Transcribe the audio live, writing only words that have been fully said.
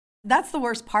That's the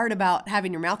worst part about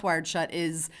having your mouth wired shut,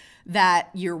 is that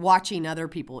you're watching other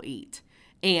people eat.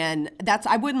 And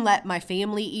I wouldn't let my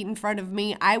family eat in front of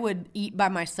me. I would eat by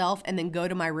myself and then go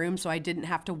to my room so I didn't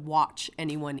have to watch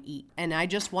anyone eat. And I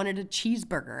just wanted a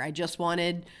cheeseburger. I just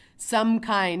wanted some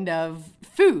kind of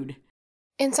food.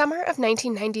 In summer of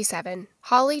 1997,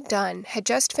 Holly Dunn had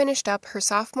just finished up her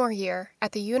sophomore year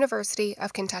at the University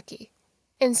of Kentucky.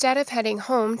 Instead of heading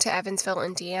home to Evansville,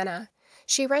 Indiana,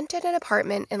 she rented an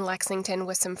apartment in Lexington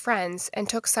with some friends and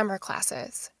took summer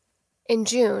classes. In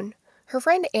June, her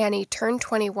friend Annie turned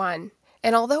 21,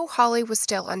 and although Holly was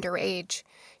still underage,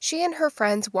 she and her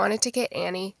friends wanted to get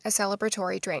Annie a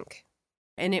celebratory drink.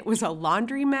 And it was a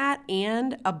laundromat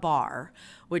and a bar,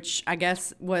 which I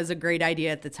guess was a great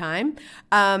idea at the time.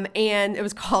 And it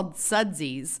was called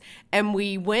Sudsies. And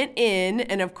we went in,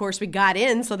 and of course we got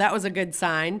in, so that was a good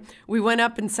sign. We went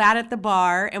up and sat at the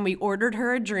bar, and we ordered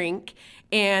her a drink.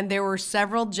 And there were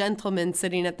several gentlemen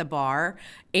sitting at the bar,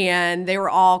 and they were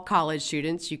all college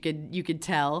students, you could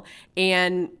tell.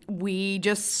 And we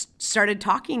just started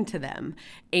talking to them.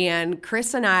 And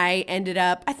Chris and I ended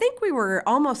up, I think we were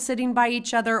almost sitting by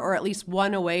each other, or at least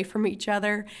one away from each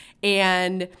other.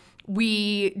 And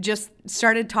we just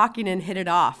started talking and hit it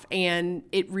off. And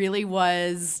it really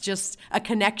was just a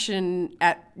connection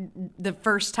at the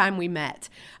first time we met.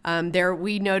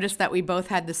 We noticed that we both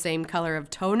had the same color of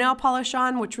toenail polish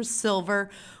on, which was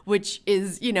silver, which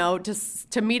is,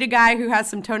 just to meet a guy who has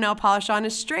some toenail polish on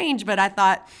is strange. But I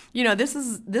thought, this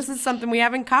is something we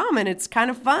have in common. It's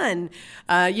kind of fun,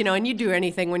 and you do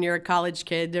anything when you're a college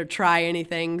kid or try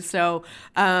anything. So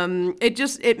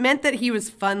it meant that he was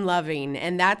fun loving.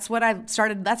 And that's what I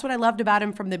loved about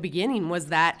him from the beginning, was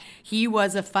that he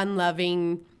was a fun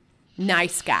loving,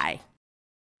 nice guy.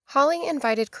 Holly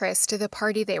invited Chris to the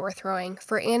party they were throwing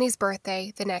for Annie's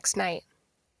birthday the next night.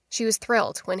 She was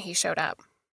thrilled when he showed up.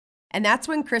 And that's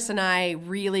when Chris and I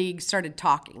really started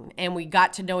talking, and we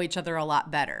got to know each other a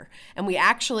lot better. And we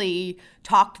actually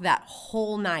talked that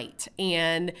whole night,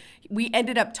 and we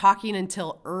ended up talking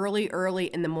until early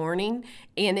in the morning,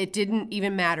 and it didn't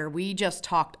even matter. We just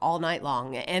talked all night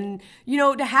long. And,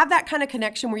 to have that kind of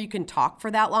connection where you can talk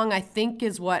for that long, I think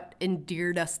is what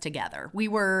endeared us together. We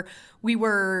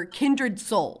were kindred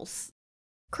souls.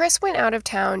 Chris went out of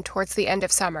town towards the end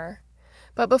of summer,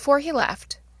 but before he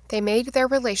left, they made their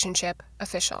relationship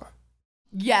official.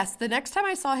 Yes, the next time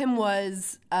I saw him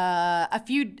was a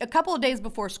couple of days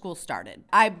before school started.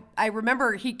 I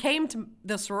remember he came to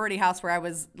the sorority house where I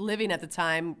was living at the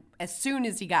time as soon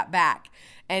as he got back,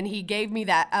 and he gave me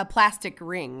a plastic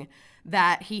ring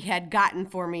that he had gotten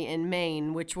for me in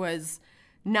Maine, which was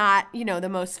not, the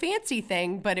most fancy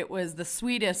thing, but it was the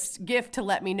sweetest gift to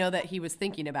let me know that he was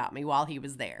thinking about me while he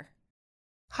was there.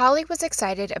 Holly was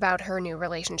excited about her new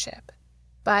relationship.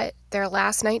 But their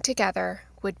last night together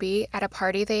would be at a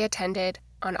party they attended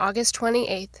on August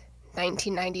 28,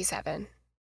 1997.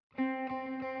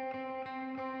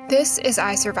 This is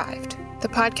I Survived, the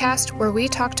podcast where we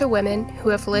talk to women who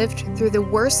have lived through the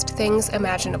worst things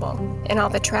imaginable and all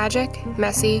the tragic,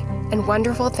 messy, and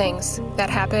wonderful things that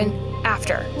happen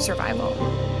after survival.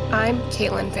 I'm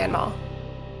Caitlin Van Mall.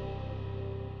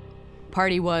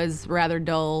 Party was rather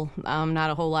dull, not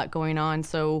a whole lot going on,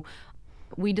 so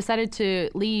we decided to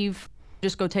leave,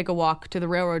 just go take a walk to the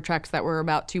railroad tracks that were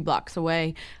about 2 blocks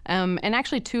away. And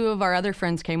actually 2 of our other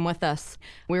friends came with us.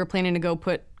 We were planning to go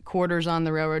put quarters on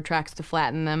the railroad tracks to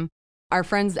flatten them. Our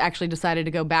friends actually decided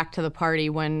to go back to the party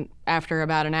when, after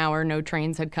about an hour, no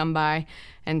trains had come by.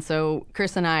 And so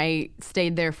Chris and I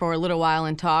stayed there for a little while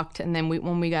and talked. And then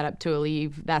when we got up to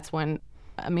leave, that's when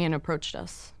a man approached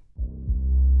us.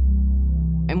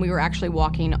 And we were actually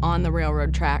walking on the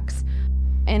railroad tracks.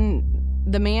 And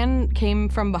the man came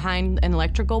from behind an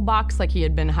electrical box, like he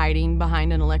had been hiding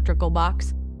behind an electrical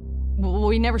box.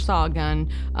 We never saw a gun.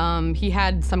 He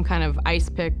had some kind of ice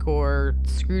pick or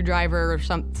screwdriver or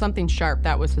something sharp.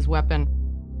 That was his weapon.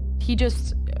 He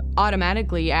just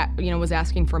automatically, was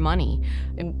asking for money.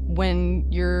 And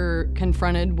when you're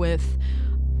confronted with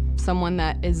someone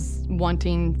that is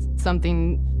wanting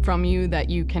something from you, that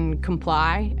you can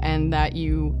comply, and that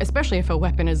you, especially if a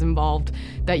weapon is involved,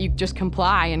 that you just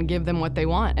comply and give them what they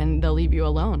want and they'll leave you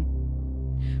alone.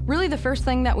 Really, the first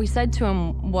thing that we said to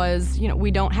him was, we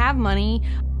don't have money.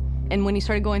 And when he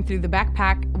started going through the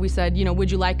backpack, we said, would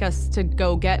you like us to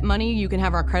go get money? You can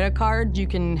have our credit card. You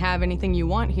can have anything you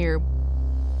want here.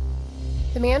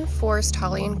 The man forced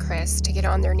Holly and Chris to get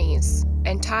on their knees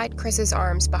and tied Chris's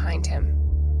arms behind him.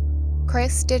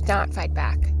 Chris did not fight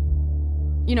back.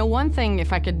 One thing,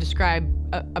 if I could describe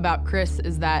about Chris,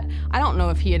 is that I don't know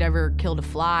if he had ever killed a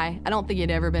fly. I don't think he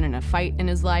had ever been in a fight in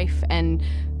his life. And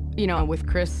with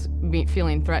Chris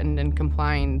feeling threatened and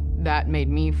complying, that made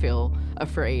me feel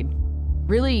afraid.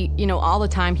 Really, all the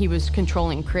time he was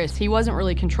controlling Chris. He wasn't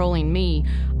really controlling me.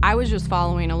 I was just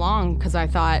following along because I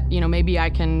thought, maybe I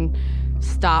can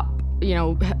stop,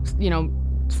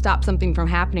 stop something from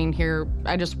happening here.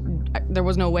 There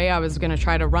was no way I was going to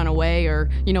try to run away or,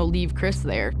 leave Chris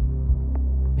there.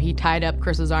 He tied up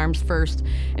Chris's arms first,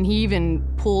 and he even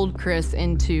pulled Chris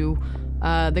into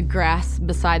the grass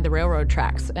beside the railroad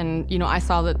tracks. And, I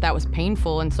saw that was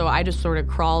painful, and so I just sort of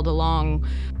crawled along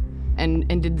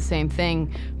and did the same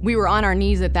thing. We were on our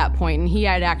knees at that point, and he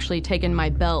had actually taken my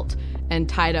belt and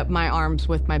tied up my arms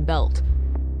with my belt.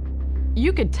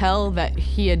 You could tell that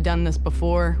he had done this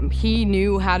before. He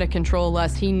knew how to control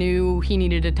us. He knew he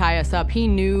needed to tie us up. He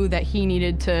knew that he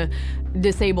needed to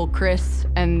disable Chris.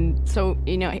 And so,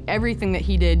 everything that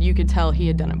he did, you could tell he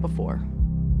had done it before.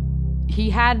 He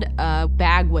had a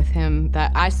bag with him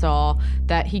that I saw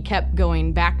that he kept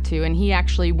going back to, and he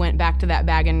actually went back to that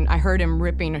bag, and I heard him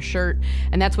ripping a shirt,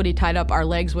 and that's what he tied up our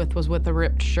legs with, was with a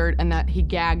ripped shirt, and that he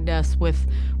gagged us with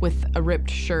a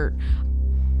ripped shirt.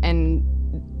 And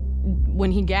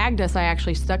when he gagged us, I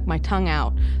actually stuck my tongue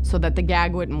out so that the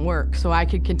gag wouldn't work, so I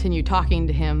could continue talking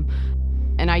to him.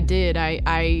 And I did.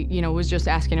 I was just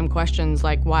asking him questions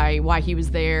like why he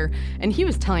was there. And he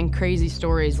was telling crazy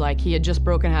stories, like he had just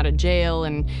broken out of jail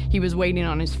and he was waiting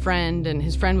on his friend, and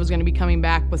his friend was going to be coming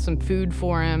back with some food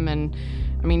for him. And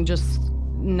just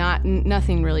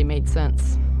nothing really made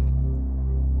sense.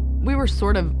 We were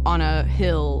sort of on a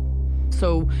hill,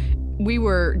 so we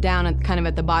were down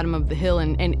at the bottom of the hill,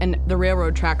 and the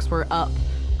railroad tracks were up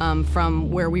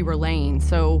from where we were laying.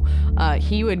 So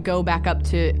he would go back up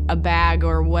to a bag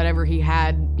or whatever he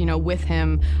had, with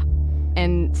him.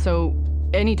 And so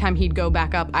anytime he'd go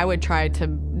back up,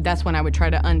 that's when I would try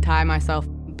to untie myself.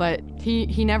 But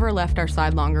he never left our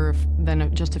side longer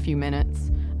than just a few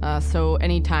minutes. So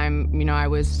anytime, I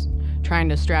was trying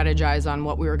to strategize on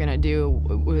what we were going to do,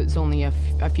 it was only a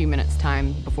few minutes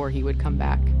time before he would come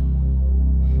back.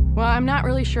 Well, I'm not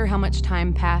really sure how much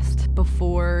time passed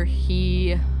before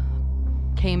he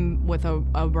came with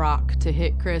a rock to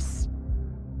hit Chris.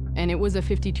 And it was a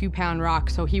 52-pound rock,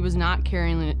 so he was not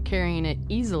carrying it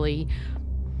easily.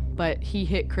 But he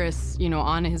hit Chris,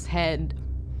 on his head.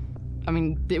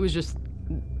 It was just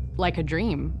like a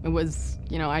dream. It was,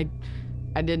 I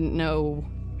didn't know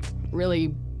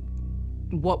really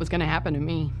what was going to happen to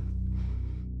me.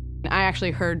 I actually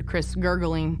heard Chris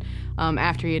gurgling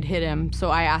after he had hit him, so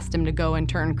I asked him to go and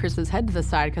turn Chris's head to the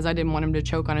side because I didn't want him to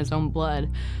choke on his own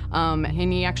blood. And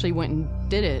he actually went and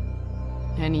did it.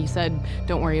 And he said,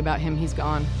 "Don't worry about him, he's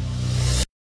gone."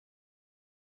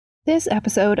 This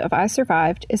episode of I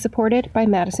Survived is supported by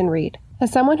Madison Reed.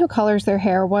 As someone who colors their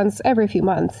hair once every few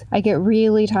months, I get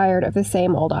really tired of the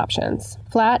same old options.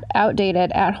 Flat,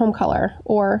 outdated at-home color,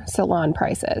 or salon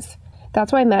prices.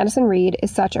 That's why Madison Reed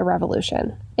is such a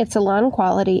revolution. It's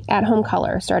salon-quality, at-home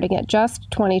color starting at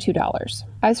just $22.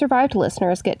 I Survived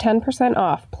listeners get 10%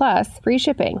 off plus free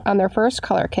shipping on their first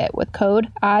color kit with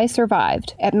code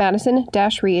ISURVIVED at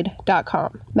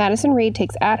madison-reed.com. Madison Reed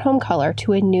takes at-home color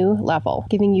to a new level,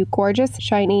 giving you gorgeous,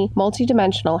 shiny,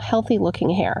 multi-dimensional,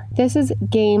 healthy-looking hair. This is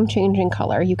game-changing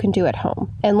color you can do at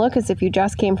home and look as if you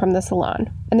just came from the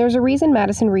salon. And there's a reason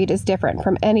Madison Reed is different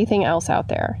from anything else out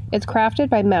there. It's crafted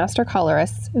by master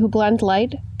colorists who blend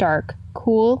light, dark,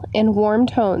 cool, and warm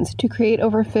tones to create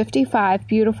over 55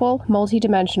 beautiful,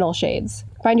 multi-dimensional shades.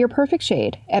 Find your perfect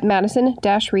shade at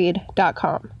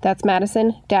madison-reed.com. That's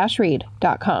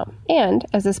madison-reed.com. And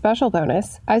as a special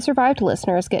bonus, I Survived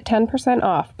listeners get 10%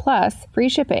 off plus free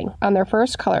shipping on their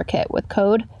first color kit with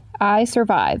code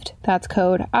ISURVIVED. That's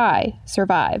code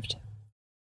ISURVIVED.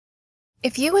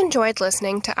 If you enjoyed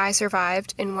listening to I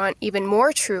Survived and want even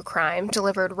more true crime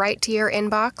delivered right to your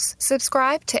inbox,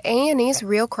 subscribe to A&E's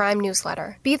Real Crime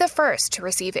newsletter. Be the first to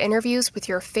receive interviews with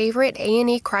your favorite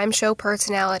A&E crime show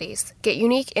personalities, get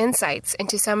unique insights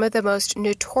into some of the most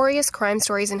notorious crime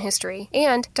stories in history,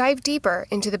 and dive deeper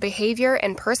into the behavior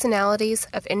and personalities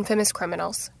of infamous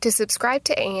criminals. To subscribe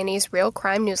to A&E's Real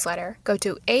Crime newsletter, go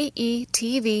to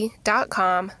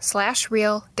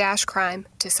aetv.com/real-crime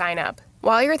to sign up.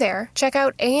 While you're there, check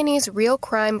out A&E's Real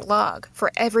Crime blog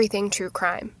for everything true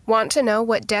crime. Want to know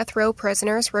what death row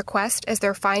prisoners request as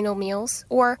their final meals?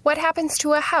 Or what happens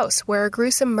to a house where a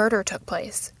gruesome murder took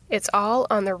place? It's all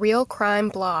on the Real Crime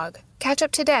blog. Catch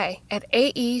up today at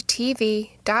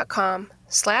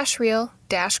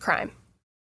aetv.com/real-crime.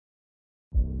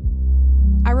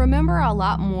 I remember a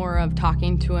lot more of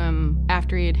talking to him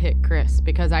after he had hit Chris,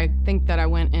 because I think that I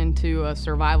went into a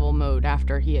survival mode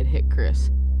after he had hit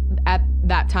Chris. at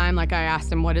that time, like, I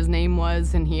asked him what his name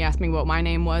was, and he asked me what my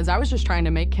name was. I was just trying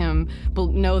to make him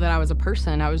know that I was a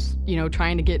person. I was,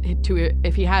 trying to get to it.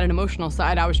 If he had an emotional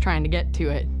side, I was trying to get to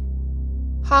it.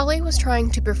 Holly was trying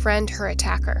to befriend her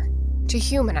attacker, to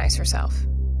humanize herself.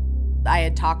 I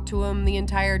had talked to him the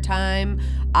entire time.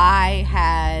 I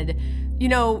had,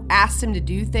 asked him to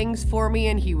do things for me,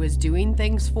 and he was doing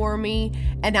things for me.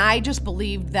 And I just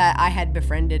believed that I had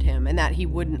befriended him and that he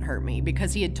wouldn't hurt me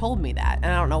because he had told me that.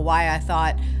 And I don't know why I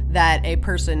thought that a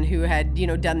person who had,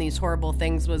 done these horrible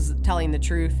things was telling the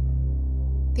truth.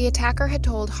 The attacker had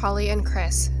told Holly and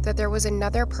Chris that there was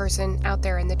another person out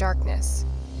there in the darkness.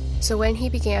 So when he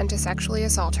began to sexually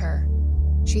assault her,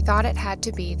 she thought it had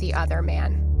to be the other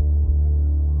man.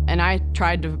 And I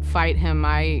tried to fight him.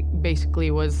 I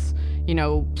basically was,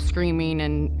 screaming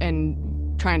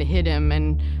and trying to hit him.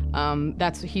 And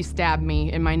he stabbed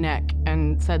me in my neck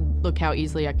and said, "Look how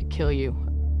easily I could kill you."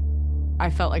 I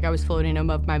felt like I was floating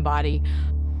above my body.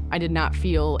 I did not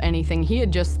feel anything. He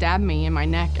had just stabbed me in my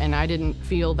neck, and I didn't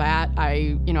feel that.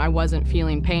 I wasn't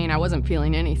feeling pain. I wasn't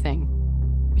feeling anything.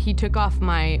 He took off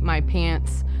my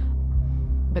pants,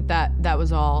 but that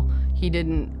was all. He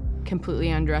didn't completely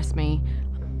undress me.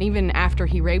 Even after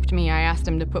he raped me, I asked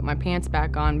him to put my pants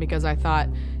back on because I thought,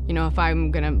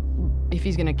 if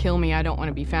he's gonna kill me, I don't want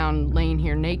to be found laying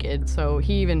here naked. So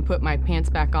he even put my pants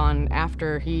back on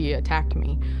after he attacked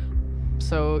me.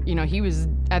 So,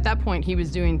 at that point, he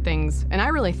was doing things, and I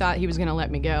really thought he was gonna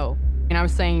let me go. And I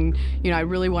was saying, I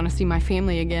really want to see my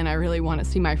family again. I really want to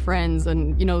see my friends,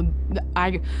 and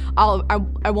I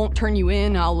won't turn you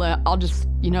in. I'll just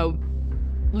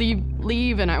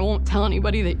leave, and I won't tell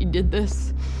anybody that you did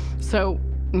this. So,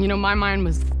 my mind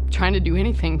was trying to do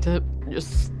anything to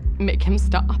just make him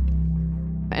stop.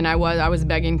 And I was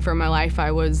begging for my life.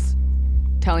 I was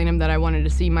telling him that I wanted to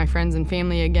see my friends and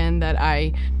family again, that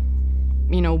I,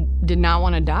 did not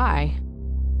want to die.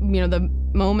 The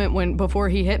moment before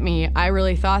he hit me, I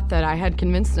really thought that I had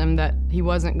convinced him that he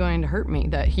wasn't going to hurt me,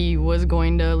 that he was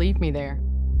going to leave me there.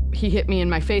 He hit me in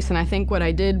my face, and I think what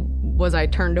I did was I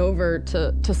turned over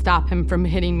to stop him from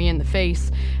hitting me in the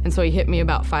face, and so he hit me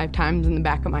about 5 times in the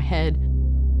back of my head.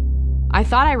 I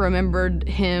thought I remembered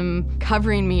him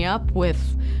covering me up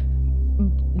with,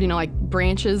 like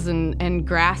branches and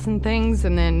grass and things,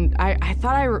 and then I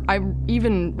thought I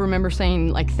even remember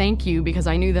saying, like, thank you, because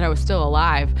I knew that I was still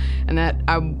alive, and that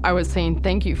I was saying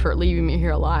thank you for leaving me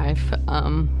here alive.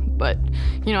 But,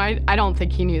 I don't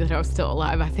think he knew that I was still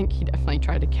alive. I think he definitely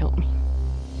tried to kill me.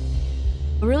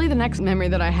 Really, the next memory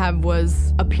that I have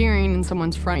was appearing in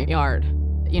someone's front yard.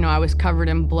 I was covered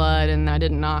in blood, and I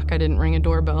didn't knock, I didn't ring a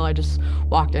doorbell, I just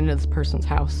walked into this person's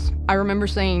house. I remember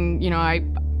saying,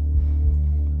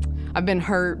 I've been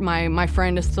hurt, my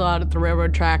friend is still out at the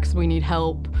railroad tracks, we need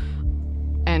help.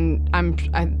 And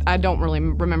I don't really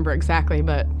remember exactly,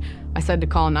 but I said to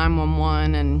call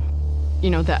 911, and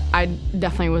that I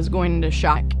definitely was going into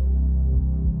shock.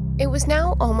 It was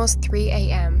now almost 3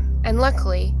 a.m., and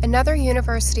luckily, another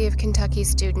University of Kentucky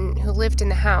student who lived in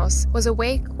the house was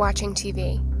awake watching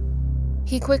TV.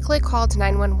 He quickly called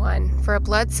 911 for a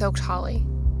blood-soaked Holly.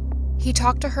 He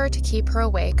talked to her to keep her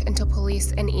awake until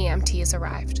police and EMTs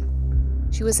arrived.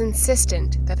 She was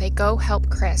insistent that they go help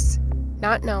Chris,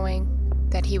 not knowing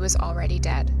that he was already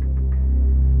dead.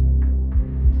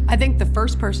 I think the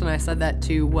first person I said that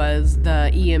to was the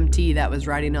EMT that was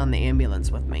riding on the ambulance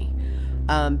with me,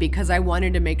 because I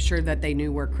wanted to make sure that they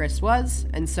knew where Chris was.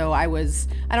 And so I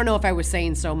don't know if I was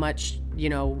saying so much,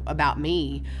 about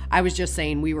me. I was just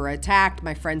saying we were attacked.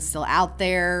 My friend's still out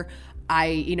there.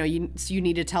 You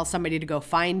need to tell somebody to go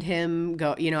find him.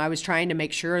 I was trying to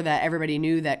make sure that everybody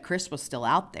knew that Chris was still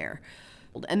out there.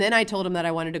 And then I told him that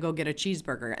I wanted to go get a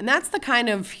cheeseburger. And that's the kind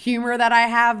of humor that I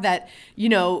have, that,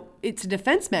 it's a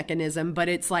defense mechanism, but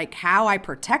it's like how I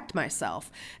protect myself.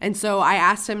 And so I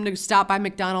asked him to stop by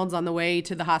McDonald's on the way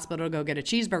to the hospital to go get a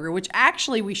cheeseburger, which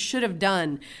actually we should have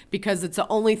done because it's the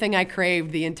only thing I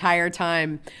craved the entire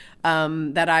time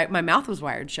that my mouth was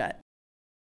wired shut.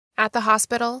 At the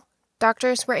hospital,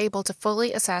 doctors were able to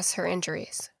fully assess her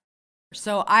injuries.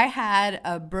 So I had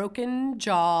a broken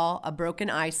jaw, a broken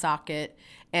eye socket,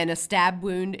 and a stab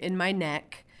wound in my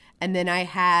neck. And then I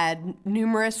had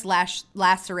numerous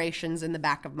lacerations in the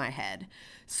back of my head.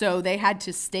 So they had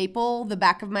to staple the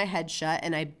back of my head shut,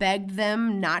 and I begged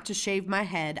them not to shave my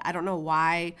head. I don't know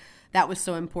why that was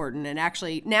so important. And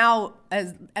actually now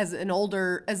as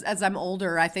I'm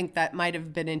older, I think that might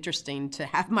have been interesting to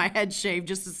have my head shaved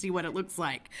just to see what it looks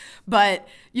like. But,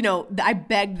 I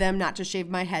begged them not to shave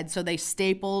my head. So they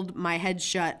stapled my head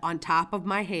shut on top of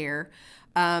my hair.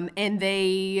 And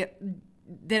they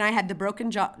then I had the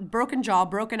broken jaw,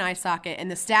 broken eye socket, and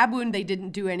the stab wound they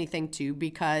didn't do anything to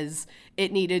because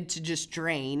it needed to just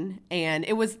drain. And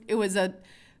it was a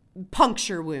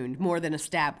puncture wound more than a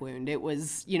stab wound. It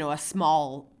was, a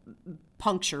small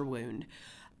puncture wound.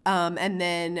 And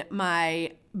then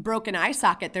my broken eye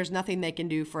socket, there's nothing they can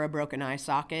do for a broken eye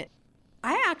socket.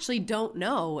 I actually don't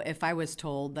know if I was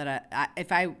told that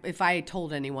if I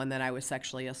told anyone that I was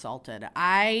sexually assaulted.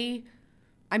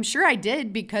 I'm sure I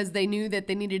did because they knew that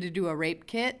they needed to do a rape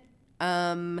kit.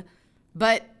 But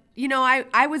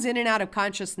I was in and out of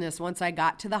consciousness once I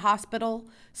got to the hospital,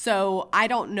 so I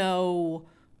don't know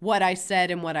what I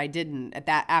said and what I didn't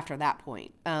after that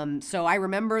point. So I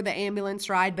remember the ambulance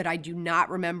ride, but I do not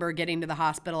remember getting to the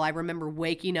hospital. I remember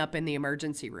waking up in the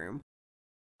emergency room.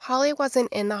 Holly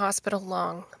wasn't in the hospital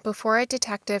long before a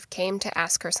detective came to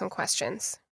ask her some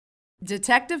questions.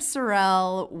 Detective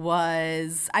Sorrell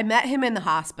I met him in the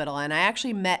hospital, and I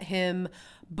actually met him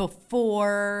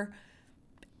before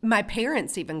my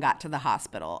parents even got to the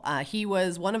hospital. He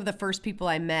was one of the first people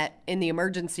I met in the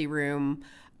emergency room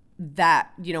that,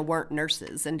 weren't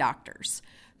nurses and doctors.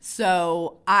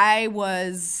 So I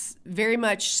was very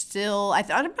much still, I'm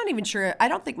not even sure, I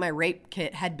don't think my rape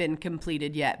kit had been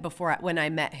completed yet when I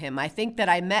met him. I think that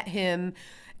I met him,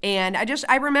 and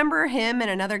I remember him and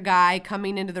another guy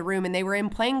coming into the room, and they were in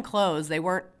plain clothes. They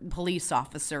weren't police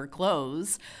officer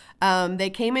clothes. They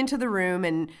came into the room,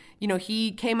 and,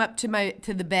 he came up to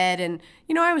the bed, and,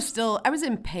 I was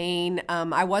in pain.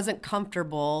 I wasn't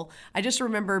comfortable. I just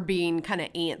remember being kind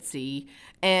of antsy,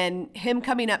 and him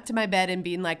coming up to my bed and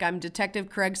being like, "I'm Detective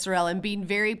Craig Sorrell," and being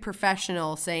very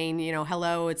professional, saying,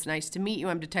 "Hello, it's nice to meet you.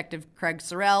 I'm Detective Craig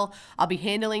Sorrell. I'll be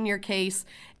handling your case."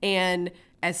 And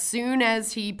as soon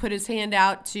as he put his hand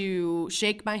out to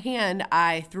shake my hand,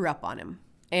 I threw up on him.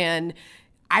 And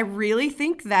I really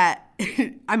think that,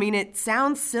 it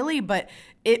sounds silly, but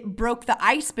it broke the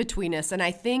ice between us. And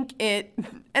I think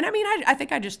I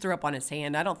think I just threw up on his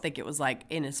hand. I don't think it was like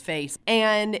in his face.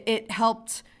 And it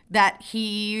helped that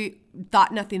he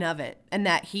thought nothing of it, and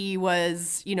that he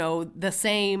was, the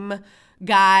same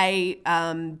guy,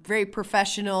 very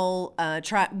professional,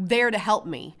 there to help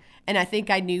me. And I think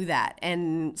I knew that.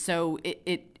 And so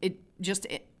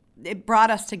it brought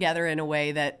us together in a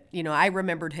way that, I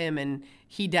remembered him and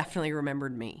he definitely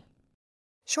remembered me.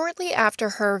 Shortly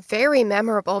after her very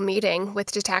memorable meeting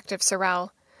with Detective Sorrell,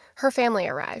 her family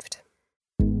arrived.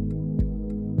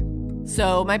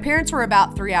 So my parents were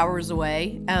about 3 hours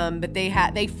away, but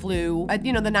they flew. The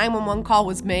 911 call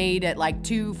was made at like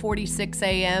 2:46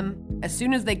 a.m. As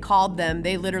soon as they called them,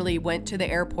 they literally went to the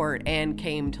airport and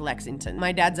came to Lexington.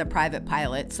 My dad's a private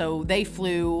pilot, so they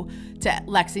flew to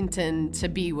Lexington to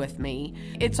be with me.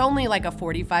 It's only like a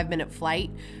 45-minute flight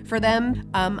for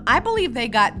them. I believe they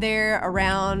got there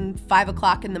around 5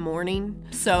 o'clock in the morning.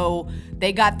 So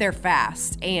they got there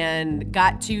fast and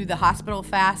got to the hospital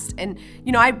fast. And,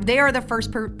 they are the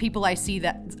first people I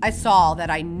saw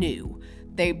that I knew.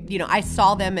 I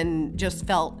saw them and just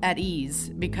felt at ease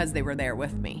because they were there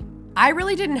with me. I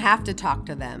really didn't have to talk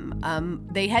to them.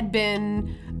 They had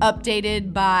been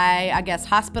updated by, I guess,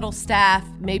 hospital staff,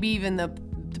 maybe even the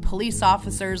police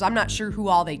officers. I'm not sure who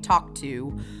all they talked to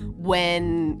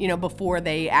when, before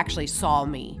they actually saw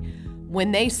me.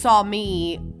 When they saw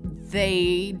me,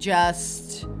 they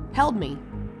just held me.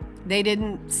 They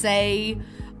didn't say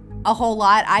a whole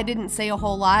lot. I didn't say a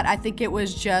whole lot. I think it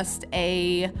was just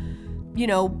a,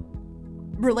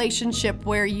 relationship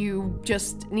where you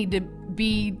just need to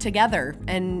be together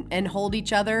and hold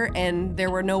each other, and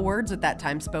there were no words at that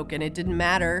time spoken. It didn't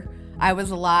matter. I was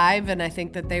alive, and I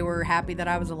think that they were happy that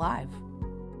I was alive.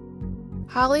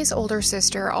 Holly's older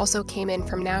sister also came in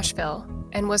from Nashville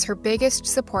and was her biggest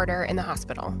supporter in the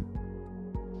hospital.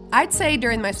 I'd say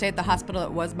during my stay at the hospital,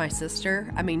 it was my sister.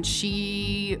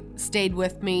 She stayed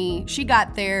with me. She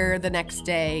got there the next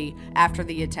day after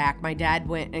the attack. My dad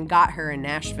went and got her in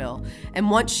Nashville. And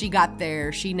once she got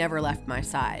there, she never left my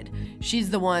side. She's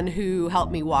the one who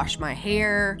helped me wash my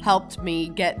hair, helped me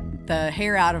get the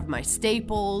hair out of my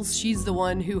staples. She's the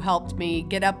one who helped me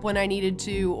get up when I needed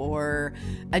to, or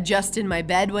adjust in my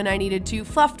bed when I needed to,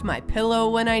 fluffed my pillow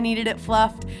when I needed it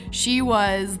fluffed. She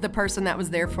was the person that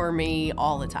was there for me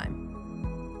all the time.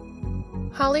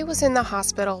 Holly was in the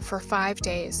hospital for 5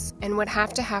 days and would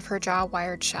have to have her jaw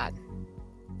wired shut.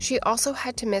 She also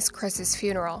had to miss Chris's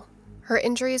funeral. Her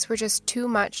injuries were just too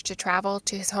much to travel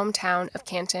to his hometown of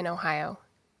Canton, Ohio.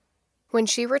 When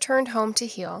she returned home to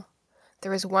heal,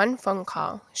 there was one phone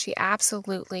call she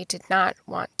absolutely did not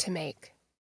want to make.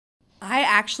 I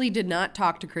actually did not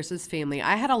talk to Chris's family.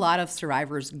 I had a lot of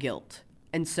survivor's guilt.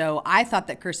 And so I thought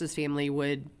that Chris's family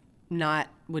would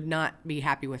would not be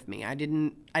happy with me. I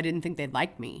didn't think they'd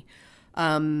like me.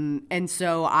 And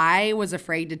so I was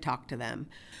afraid to talk to them.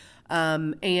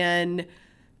 And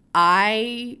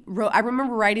I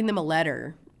remember writing them a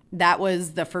letter. That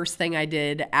was the first thing I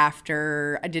did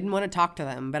after I didn't want to talk to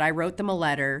them, but I wrote them a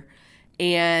letter.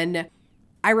 And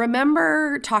I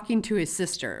remember talking to his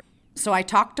sister. So I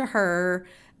talked to her,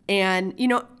 and,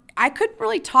 I couldn't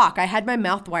really talk. I had my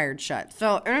mouth wired shut.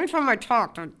 So anytime I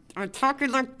talked, I'm talking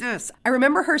like this. I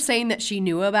remember her saying that she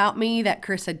knew about me, that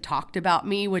Chris had talked about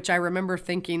me, which I remember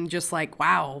thinking just like,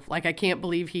 wow, like I can't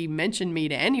believe he mentioned me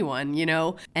to anyone,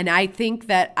 And I think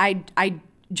that I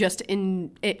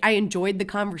enjoyed the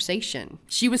conversation.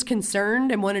 She was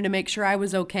concerned and wanted to make sure I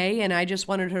was okay, and I just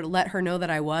wanted her to let her know that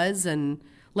I was, and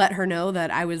let her know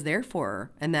that I was there for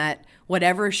her, and that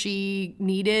whatever she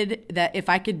needed, that if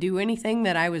I could do anything,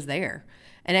 that I was there.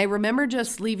 And I remember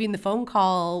just leaving the phone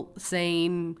call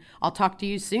saying, I'll talk to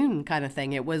you soon, kind of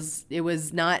thing. It was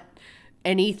not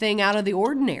anything out of the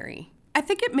ordinary. I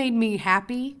think it made me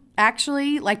happy,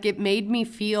 actually. Like, it made me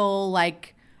feel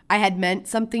like I had meant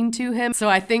something to him. So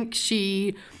I think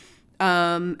she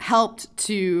helped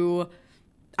to,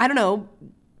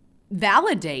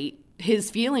 validate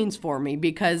his feelings for me,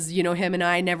 because, him and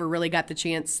I never really got the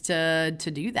chance to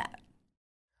do that.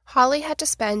 Holly had to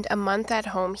spend a month at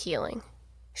home healing.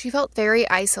 She felt very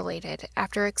isolated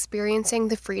after experiencing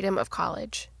the freedom of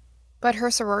college. But her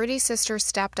sorority sisters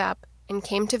stepped up and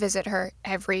came to visit her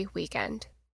every weekend.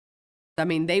 I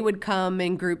mean, they would come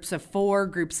in groups of 4,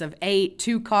 groups of 8,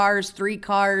 2 cars, 3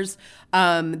 cars.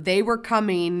 They were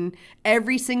coming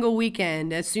every single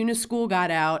weekend as soon as school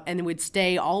got out, and would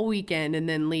stay all weekend and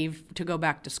then leave to go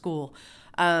back to school.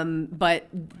 But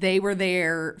they were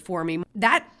there for me.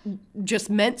 That just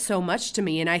meant so much to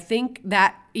me. And I think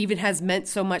that even has meant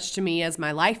so much to me as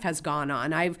my life has gone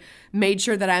on. I've made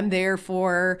sure that I'm there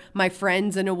for my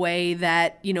friends in a way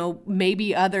that,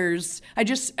 maybe others, I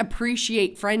just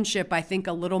appreciate friendship, I think,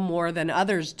 a little more than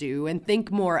others do, and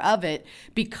think more of it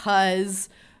because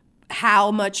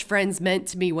how much friends meant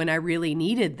to me when I really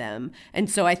needed them. And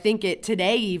so I think it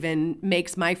today even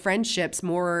makes my friendships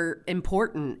more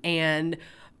important and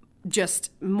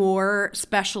just more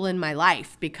special in my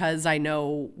life, because I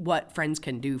know what friends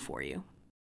can do for you.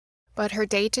 But her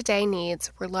day-to-day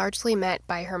needs were largely met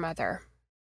by her mother.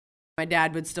 My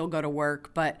dad would still go to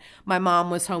work, but my mom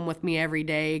was home with me every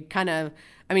day.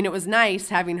 It was nice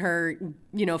having her,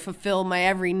 fulfill my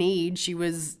every need. She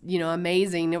was,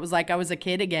 amazing. It was like I was a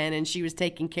kid again, and she was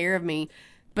taking care of me.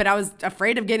 But I was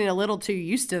afraid of getting a little too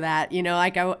used to that.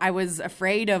 I was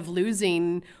afraid of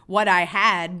losing what I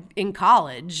had in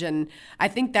college. And I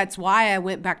think that's why I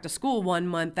went back to school 1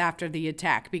 month after the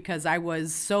attack, because I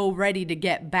was so ready to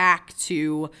get back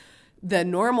to the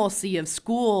normalcy of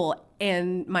school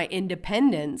and my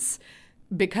independence,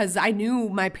 because I knew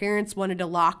my parents wanted to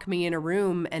lock me in a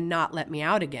room and not let me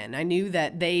out again. I knew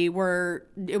that it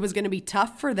was going to be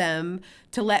tough for them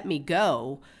to let me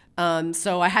go.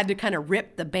 So I had to kind of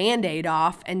rip the Band-Aid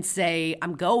off and say,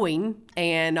 I'm going,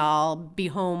 and I'll be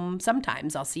home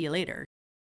sometimes. I'll see you later.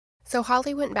 So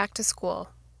Holly went back to school,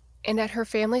 and at her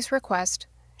family's request,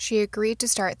 she agreed to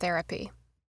start therapy.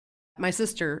 My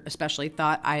sister especially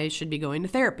thought I should be going to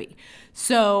therapy.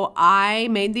 So I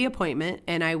made the appointment,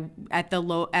 and at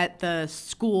the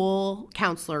school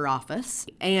counselor office,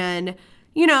 and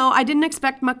I didn't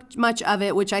expect much of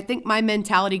it, which I think my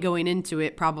mentality going into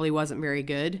it probably wasn't very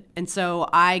good. And so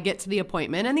I get to the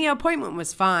appointment, and the appointment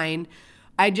was fine.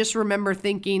 I just remember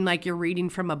thinking like you're reading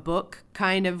from a book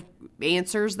kind of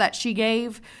answers that she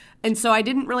gave. And so I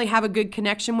didn't really have a good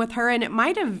connection with her, and it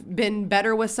might have been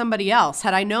better with somebody else.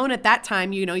 Had I known at that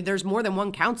time, there's more than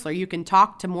one counselor, you can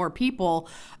talk to more people.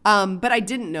 But I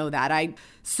didn't know that.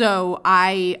 So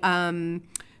I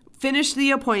finished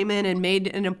the appointment and made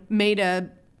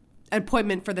an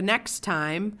appointment for the next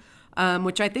time,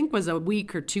 which I think was a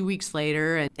week or 2 weeks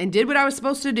later, and did what I was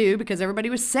supposed to do because everybody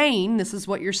was saying this is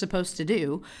what you're supposed to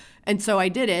do. And so I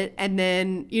did it. And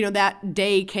then, that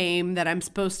day came that I'm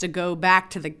supposed to go back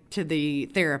to the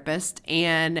therapist,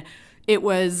 and it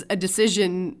was a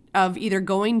decision of either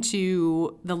going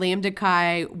to the Lambda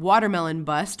Chi watermelon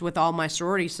bust with all my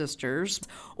sorority sisters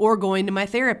or going to my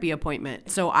therapy appointment.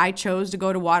 So I chose to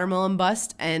go to watermelon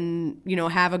bust and,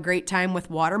 have a great time with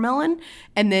watermelon,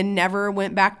 and then never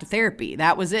went back to therapy.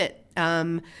 That was it.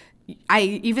 I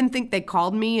even think they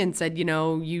called me and said,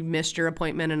 you missed your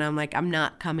appointment. And I'm like, I'm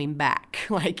not coming back.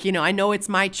 I know it's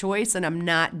my choice and I'm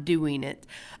not doing it.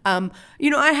 I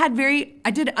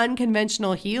did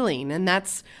unconventional healing. And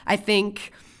that's, I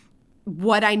think,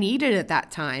 what I needed at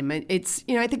that time. It's,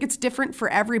 I think it's different for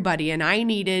everybody. And I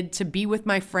needed to be with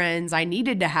my friends. I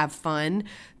needed to have fun.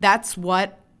 That's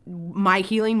what my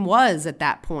healing was at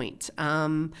that point.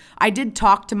 I did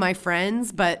talk to my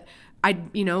friends, but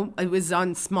it was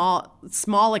on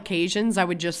small occasions. I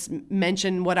would just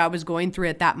mention what I was going through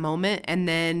at that moment, and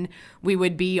then we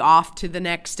would be off to the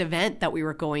next event that we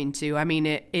were going to. I mean,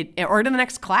 or to the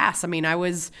next class. I mean, I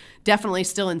was definitely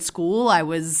still in school. I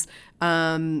was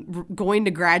going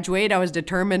to graduate. I was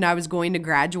determined I was going to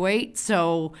graduate.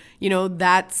 So,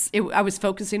 that's it. I was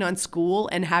focusing on school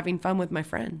and having fun with my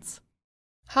friends.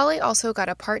 Holly also got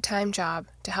a part-time job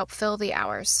to help fill the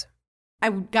hours. I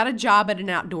got a job at an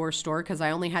outdoor store because I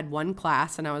only had one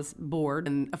class and I was bored.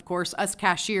 And of course, us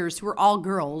cashiers, who were all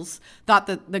girls, thought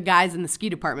that the guys in the ski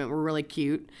department were really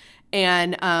cute.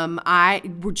 And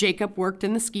Jacob worked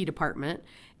in the ski department.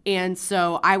 And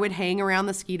so I would hang around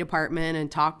the ski department and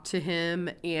talk to him.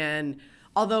 And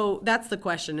although that's the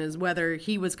question, is whether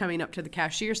he was coming up to the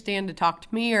cashier stand to talk to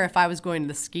me or if I was going to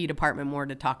the ski department more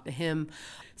to talk to him.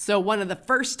 So one of the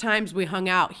first times we hung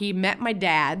out, he met my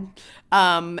dad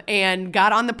and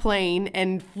got on the plane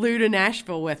and flew to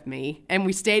Nashville with me. And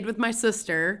we stayed with my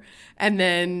sister and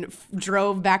then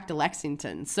drove back to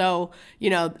Lexington. So,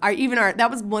 that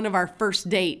was one of our first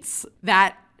dates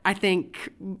that I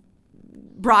think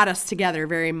brought us together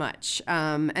very much.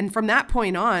 And from that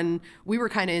point on, we were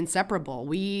kind of inseparable.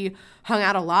 We hung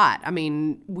out a lot. I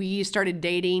mean, we started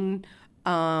dating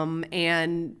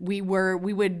and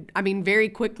very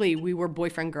quickly we were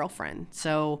boyfriend, girlfriend.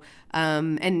 So,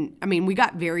 we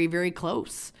got very, very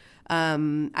close.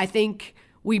 I think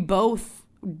we both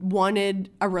wanted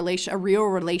a real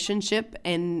relationship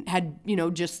and had,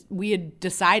 we had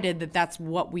decided that that's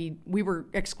what we were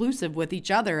exclusive with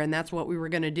each other and that's what we were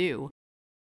going to do.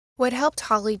 What helped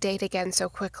Holly date again so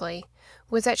quickly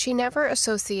was that she never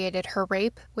associated her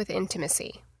rape with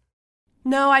intimacy.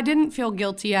 No, I didn't feel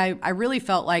guilty. I really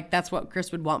felt like that's what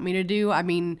Chris would want me to do. I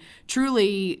mean,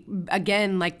 truly,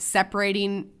 again, like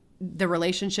separating the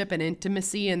relationship and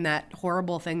intimacy and that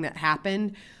horrible thing that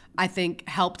happened, I think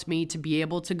helped me to be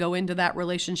able to go into that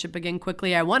relationship again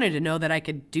quickly. I wanted to know that I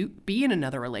could be in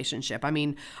another relationship. I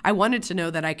mean, I wanted to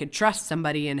know that I could trust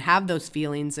somebody and have those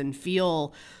feelings and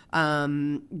feel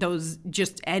those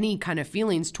just any kind of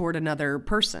feelings toward another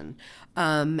person.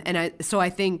 So I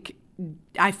think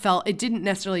I felt I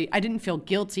didn't feel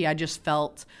guilty. I just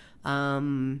felt,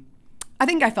 I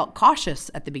think I felt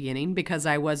cautious at the beginning because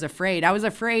I was afraid. I was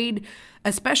afraid,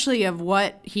 especially of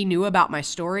what he knew about my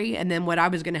story and then what I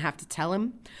was going to have to tell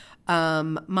him.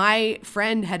 My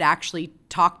friend had actually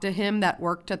talked to him that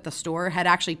worked at the store, had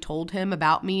actually told him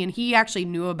about me, and he actually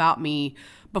knew about me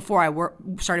before I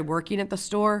started working at the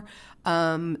store.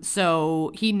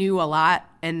 So he knew a lot,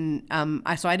 and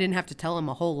so I didn't have to tell him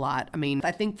a whole lot. I mean,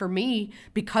 I think for me,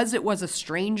 because it was a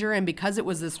stranger and because it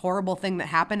was this horrible thing that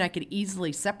happened, I could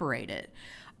easily separate it.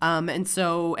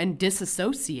 And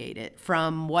disassociate it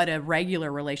from what a regular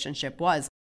relationship was.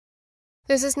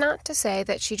 This is not to say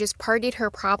that she just partied her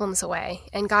problems away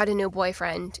and got a new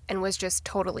boyfriend and was just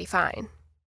totally fine.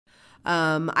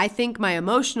 I think my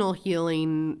emotional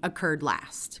healing occurred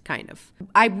last, kind of.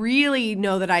 I really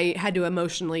know that I had to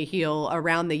emotionally heal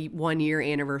around the 1-year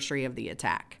anniversary of the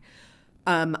attack.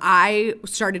 I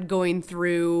started going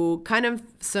through kind of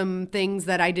some things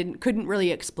that I couldn't really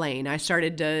explain. I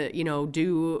started to,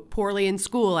 do poorly in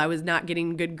school. I was not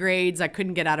getting good grades. I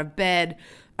couldn't get out of bed.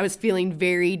 I was feeling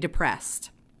very depressed.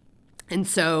 And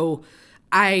so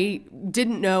I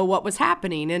didn't know what was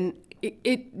happening. And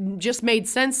it just made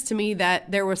sense to me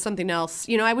that there was something else.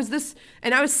 I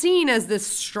was seen as this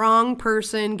strong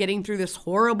person getting through this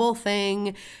horrible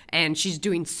thing, and she's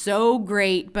doing so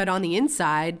great. But on the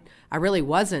inside, I really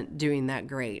wasn't doing that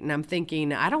great. And I'm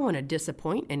thinking, I don't want to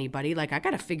disappoint anybody. Like, I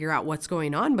got to figure out what's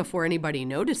going on before anybody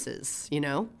notices,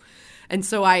 And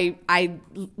so I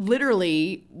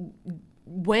literally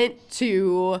went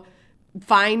to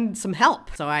find some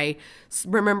help. So I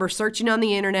remember searching on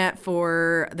the internet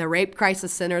for the Rape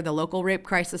Crisis Center, the local Rape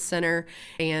Crisis Center,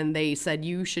 and they said,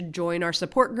 you should join our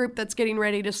support group that's getting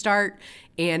ready to start.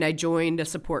 And I joined a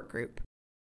support group.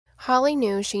 Holly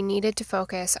knew she needed to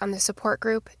focus on the support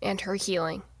group and her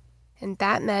healing, and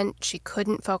that meant she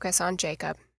couldn't focus on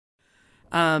Jacob.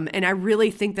 And I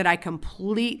really think that I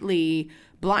completely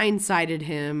blindsided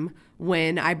him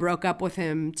when I broke up with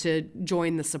him to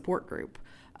join the support group.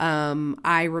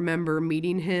 I remember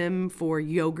meeting him for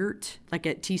yogurt, like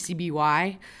at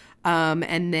TCBY.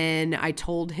 And then I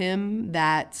told him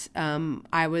that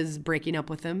I was breaking up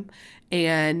with him.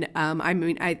 And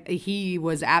he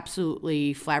was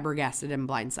absolutely flabbergasted and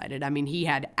blindsided. I mean, he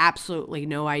had absolutely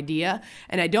no idea.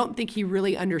 And I don't think he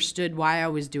really understood why I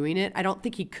was doing it. I don't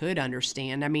think he could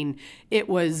understand. I mean,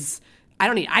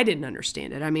 I didn't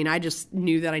understand it. I mean, I just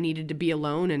knew that I needed to be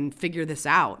alone and figure this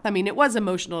out. I mean, it was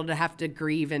emotional to have to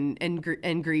grieve and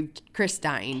grieve Chris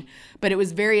dying, but it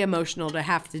was very emotional to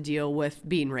have to deal with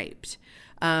being raped.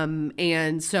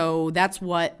 And so that's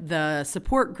what the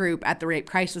support group at the Rape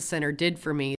Crisis Center did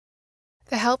for me.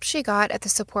 The help she got at the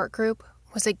support group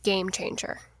was a game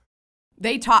changer.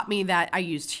 They taught me that I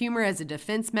used humor as a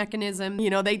defense mechanism.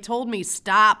 You know, they told me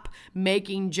stop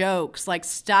making jokes, like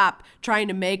stop trying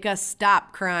to make us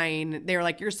stop crying. They were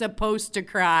like, you're supposed to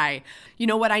cry. You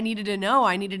know what I needed to know?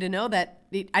 I needed to know that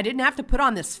I didn't have to put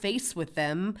on this face with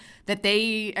them, that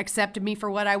they accepted me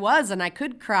for what I was, and I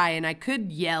could cry and I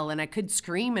could yell and I could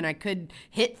scream and I could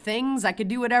hit things. I could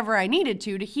do whatever I needed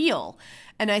to heal.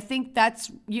 And I think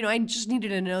that's, I just needed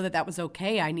to know that that was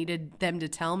okay. I needed them to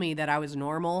tell me that I was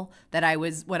normal, that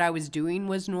what I was doing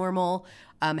was normal,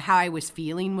 how I was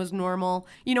feeling was normal.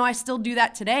 I still do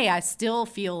that today. I still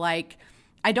feel like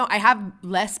I have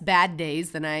less bad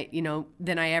days than I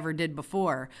ever did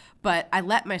before, but I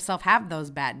let myself have those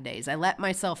bad days. I let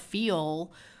myself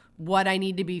feel what I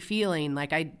need to be feeling.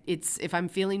 Like if I'm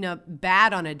feeling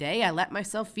bad on a day, I let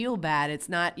myself feel bad. It's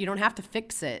not, you don't have to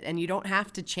fix it and you don't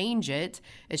have to change it.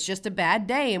 It's just a bad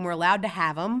day and we're allowed to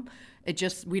have them.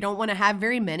 We don't want to have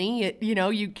very many. You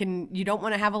don't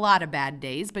want to have a lot of bad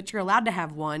days, but you're allowed to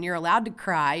have one. You're allowed to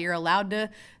cry. You're allowed to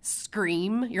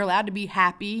scream. You're allowed to be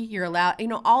happy. You're allowed,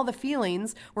 all the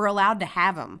feelings, we're allowed to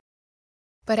have them.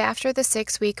 But after the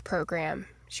 6-week program,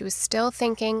 she was still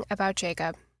thinking about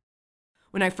Jacob.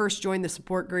 When I first joined the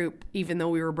support group, even though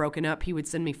we were broken up, he would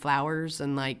send me flowers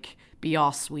and be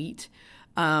all sweet.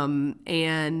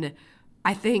 And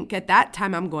I think at that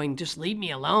time I'm going, just leave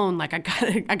me alone. I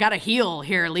gotta heal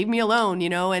here. Leave me alone,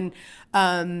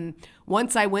 And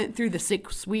once I went through the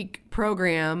 6-week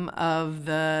program of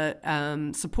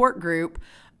the support group,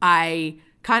 I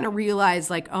kind of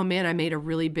realized oh man, I made a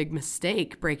really big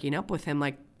mistake breaking up with him.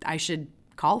 I should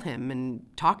call him and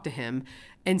talk to him.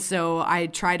 And so I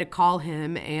try to call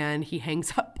him and he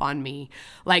hangs up on me.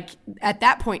 At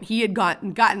that point, he had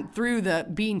gotten through the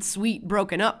being sweet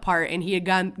broken up part and he had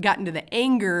gotten to the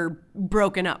anger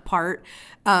broken up part.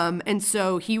 And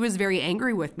so he was very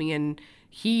angry with me and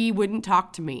he wouldn't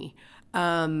talk to me.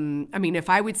 If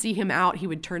I would see him out, he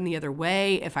would turn the other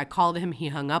way. If I called him, he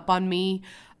hung up on me.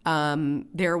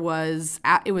 It was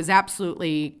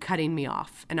absolutely cutting me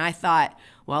off. And I thought,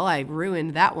 well, I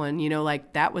ruined that one,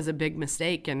 that was a big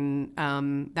mistake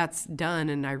and that's done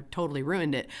and I totally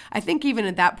ruined it. I think even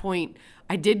at that point,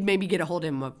 I did maybe get a hold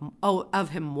of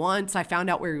him once. I found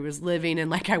out where he was living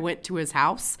and I went to his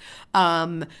house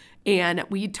and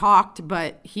we talked,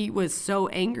 but he was so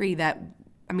angry that,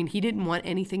 he didn't want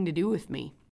anything to do with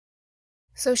me.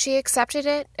 So she accepted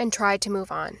it and tried to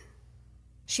move on.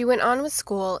 She went on with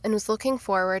school and was looking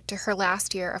forward to her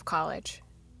last year of college.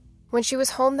 When she was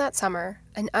home that summer,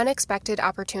 an unexpected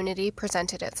opportunity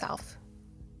presented itself.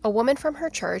 A woman from her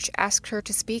church asked her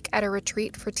to speak at a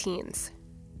retreat for teens.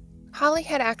 Holly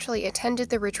had actually attended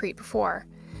the retreat before,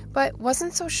 but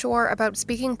wasn't so sure about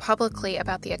speaking publicly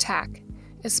about the attack,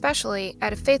 especially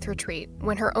at a faith retreat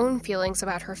when her own feelings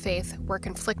about her faith were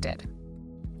conflicted.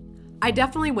 I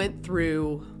definitely went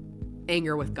through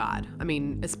anger with God.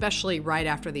 Especially right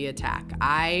after the attack.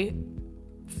 I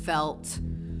felt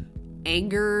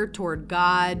anger toward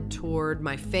God, toward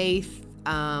my faith.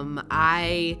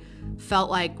 I felt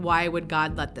like, why would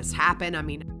God let this happen?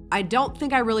 I don't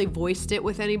think I really voiced it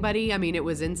with anybody. It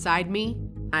was inside me.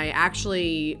 I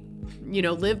actually,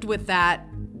 lived with that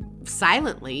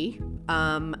silently.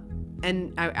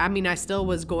 And I still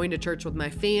was going to church with my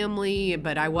family,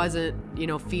 but I wasn't,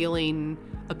 feeling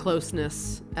a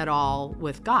closeness at all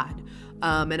with God.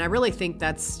 And I really think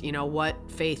that's,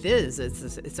 what faith is.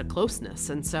 It's a closeness.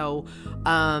 And so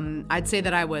I'd say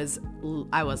that I was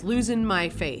losing my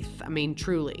faith.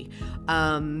 Truly.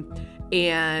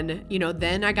 And,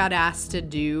 then I got asked to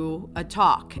do a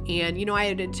talk. And, I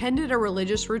had attended a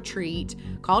religious retreat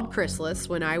called Chrysalis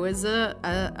when I was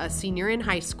a senior in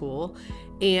high school.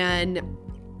 And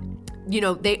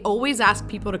they always ask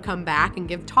people to come back and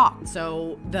give talks.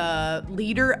 So the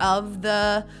leader of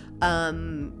the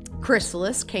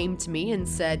Chrysalis came to me and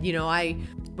said,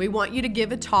 we want you to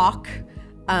give a talk,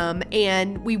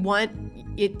 and we want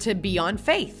it to be on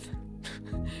faith.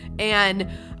 And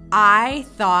I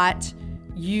thought,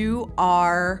 you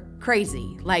are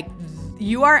crazy.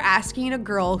 You are asking a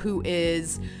girl who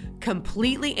is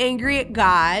completely angry at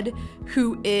God,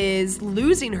 who is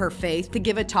losing her faith to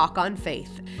give a talk on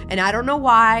faith. And I don't know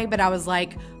why, but I was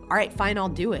like, all right, fine, I'll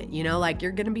do it. You know, like,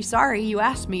 you're going to be sorry you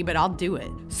asked me, but I'll do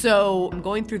it. So I'm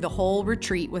going through the whole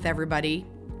retreat with everybody,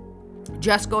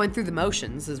 just going through the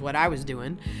motions is what I was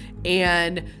doing.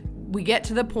 And we get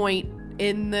to the point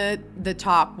in the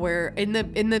talk where in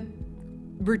the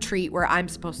retreat where I'm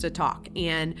supposed to talk,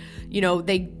 and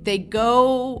they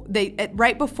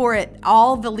right before it,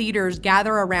 all the leaders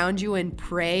gather around you and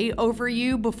pray over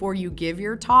you before you give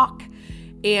your talk.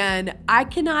 And I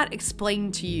cannot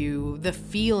explain to you the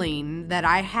feeling that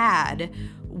I had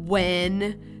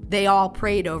when they all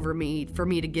prayed over me for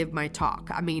me to give my talk.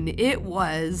 I mean, it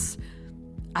was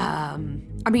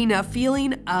a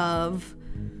feeling of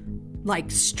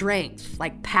like strength,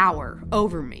 like power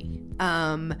over me.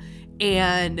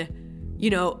 And,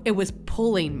 it was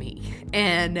pulling me,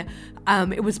 and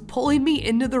it was pulling me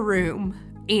into the room,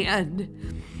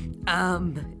 and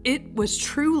it was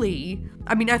truly,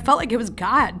 I felt like it was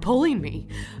God pulling me.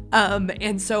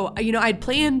 And so, I'd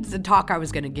planned the talk I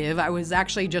was going to give. I was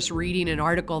actually just reading an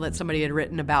article that somebody had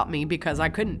written about me because I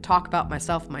couldn't talk about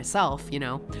myself,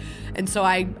 And so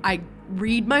I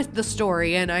read the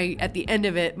story, and at the end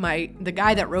of it, the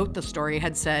guy that wrote the story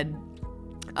had said,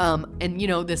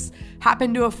 this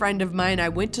happened to a friend of mine. I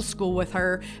went to school with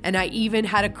her, and I even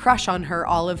had a crush on her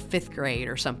all of 5th grade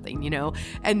or something,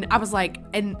 and I was like,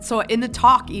 and so in the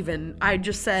talk even, I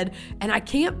just said, and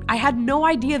I had no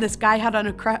idea this guy had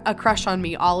a crush on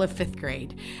me all of 5th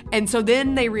grade. And so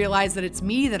then they realize that it's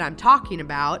me that I'm talking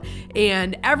about,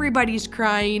 and everybody's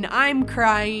crying. I'm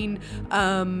crying.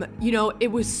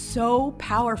 It was so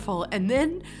powerful. And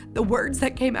then the words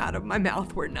that came out of my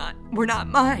mouth were not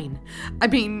mine.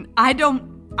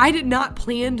 I did not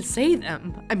plan to say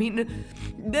them.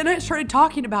 Then I started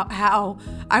talking about how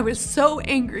I was so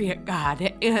angry at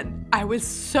God, and I was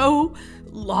so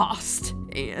lost.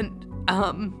 And,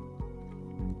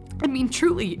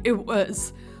 truly it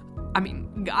was,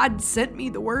 God sent me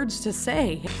the words to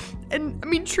say.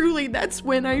 And truly that's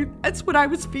what I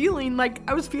was feeling. Like,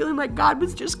 I was feeling like God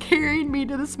was just carrying me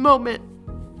to this moment,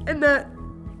 and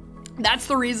that's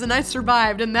the reason I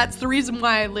survived, and that's the reason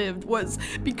why I lived, was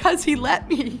because he let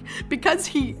me, because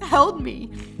he held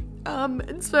me.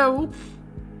 And so,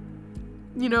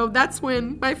 that's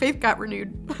when my faith got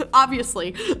renewed,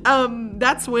 obviously.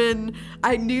 That's when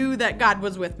I knew that God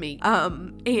was with me.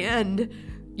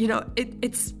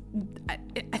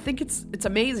 I think it's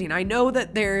amazing. I know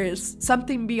that there is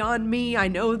something beyond me. I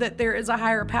know that there is a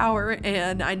higher power,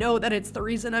 and I know that it's the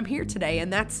reason I'm here today.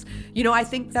 And that's, I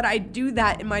think that I do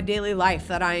that in my daily life,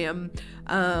 that I am,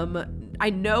 I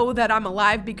know that I'm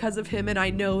alive because of him, and I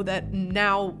know that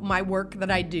now my work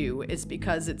that I do is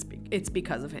because it's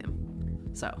because of him.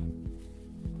 So.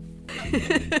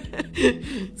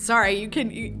 Sorry,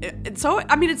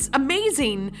 it's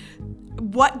amazing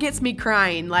what gets me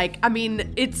crying.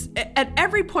 It's at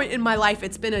every point in my life,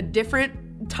 it's been a different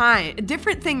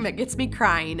thing that gets me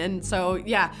crying. And so,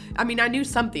 yeah, I knew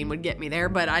something would get me there,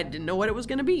 but I didn't know what it was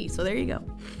going to be. So there you go.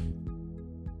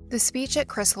 The speech at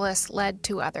Chrysalis led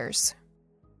to others.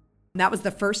 That was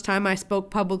the first time I spoke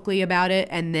publicly about it.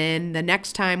 And then the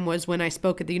next time was when I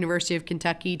spoke at the University of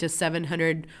Kentucky to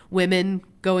 700 women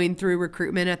going through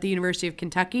recruitment at the University of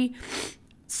Kentucky.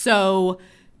 So,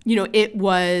 it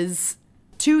was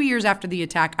 2 years after the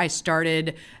attack, I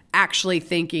started actually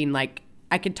thinking, like,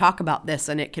 I could talk about this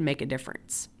and it can make a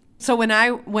difference. So when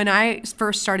I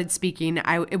first started speaking,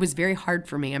 it was very hard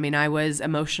for me. I was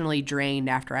emotionally drained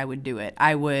after I would do it.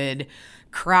 I would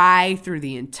cry through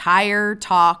the entire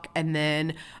talk, and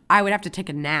then I would have to take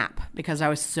a nap because I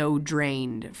was so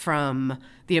drained from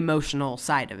the emotional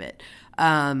side of it.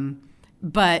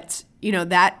 But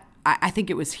that, I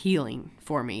think it was healing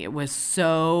for me. It was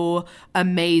so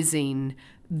amazing,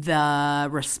 the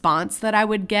response that I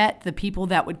would get, the people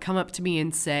that would come up to me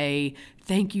and say,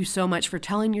 thank you so much for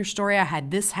telling your story. I had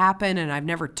this happen and I've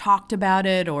never talked about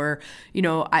it. Or,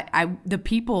 it's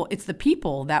the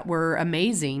people that were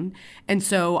amazing. And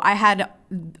so I had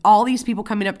all these people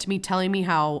coming up to me telling me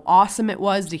how awesome it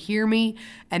was to hear me.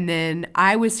 And then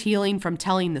I was healing from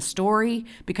telling the story,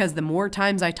 because the more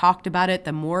times I talked about it,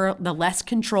 the less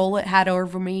control it had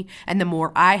over me, and the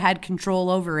more I had control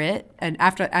over it. And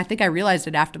I think I realized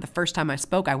it after the first time I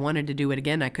spoke, I wanted to do it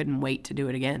again. I couldn't wait to do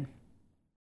it again.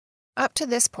 Up to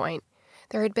this point,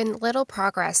 there had been little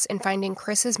progress in finding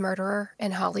Chris's murderer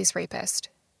and Holly's rapist.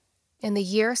 In the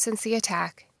year since the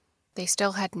attack, they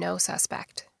still had no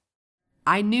suspect.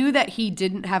 I knew that he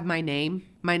didn't have my name.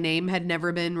 My name had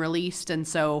never been released, and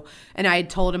I had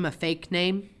told him a fake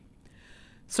name.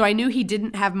 So I knew he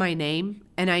didn't have my name,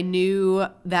 and I knew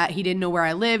that he didn't know where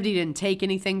I lived. He didn't take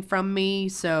anything from me,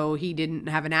 so he didn't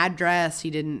have an address. He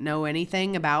didn't know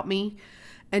anything about me.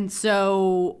 And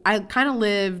so I kind of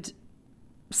lived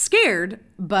scared,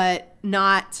 but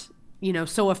not,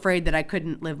 so afraid that I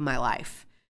couldn't live my life.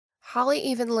 Holly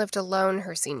even lived alone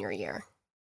her senior year.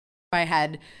 I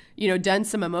had, done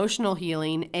some emotional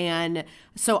healing. And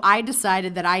so I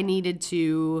decided that I needed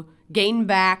to gain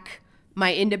back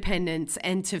my independence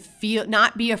and to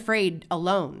not be afraid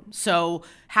alone. So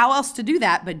how else to do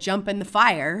that but jump in the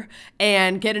fire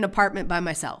and get an apartment by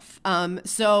myself?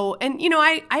 Because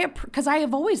I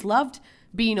have always loved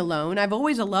being alone. I've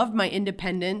always loved my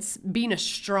independence, being a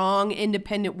strong,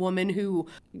 independent woman who,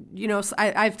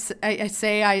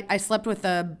 I slept with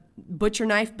a butcher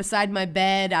knife beside my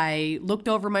bed. I looked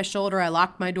over my shoulder. I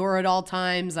locked my door at all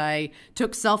times. I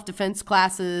took self-defense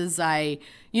classes. I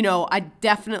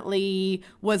definitely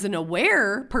was an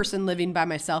aware person living by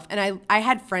myself. And I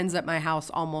had friends at my house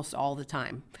almost all the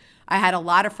time. I had a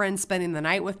lot of friends spending the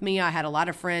night with me. I had a lot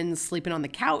of friends sleeping on the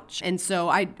couch. And so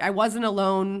I wasn't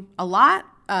alone a lot.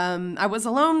 I was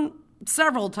alone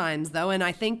several times, though, and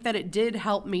I think that it did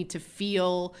help me to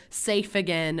feel safe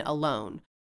again alone.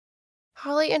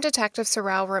 Holly and Detective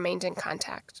Sorrell remained in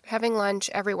contact, having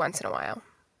lunch every once in a while.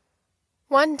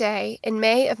 One day, in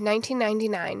May of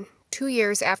 1999, 2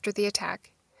 years after the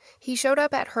attack, he showed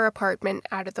up at her apartment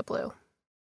out of the blue.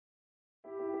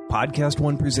 Podcast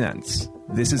One presents.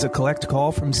 This is a collect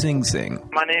call from Sing Sing.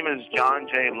 My name is John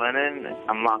J. Lennon.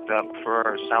 I'm locked up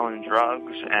for selling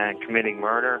drugs and committing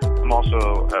murder. I'm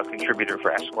also a contributor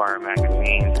for Esquire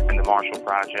magazine and the Marshall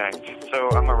Project. So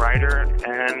I'm a writer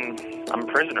and I'm a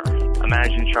prisoner.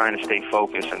 Imagine trying to stay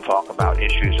focused and talk about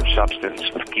issues of substance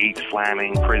with gates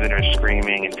slamming, prisoners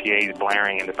screaming, and PAs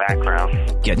blaring in the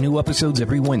background. Get new episodes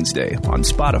every Wednesday on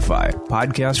Spotify,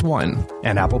 Podcast One,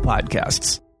 and Apple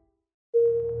Podcasts.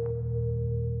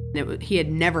 He had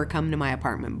never come to my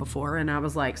apartment before, and I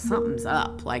was like, something's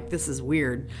up. Like, this is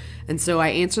weird. And so I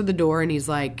answered the door, and he's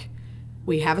like,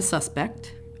 we have a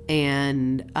suspect,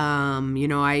 and,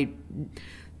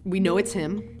 we know it's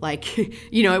him. Like,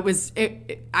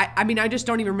 I just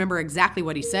don't even remember exactly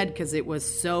what he said because it was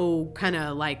so kind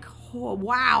of like, oh,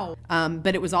 wow.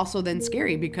 But it was also then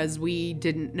scary because we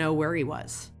didn't know where he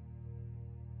was.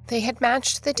 They had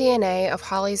matched the DNA of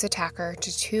Holly's attacker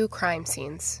to 2 crime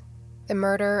scenes. The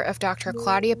murder of Dr.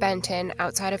 Claudia Benton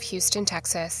outside of Houston,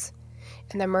 Texas,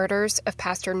 and the murders of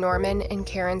Pastor Norman and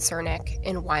Karen Cernick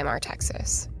in Weimar,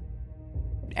 Texas.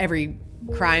 Every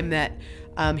crime that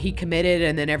he committed,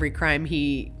 and then every crime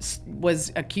he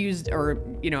was accused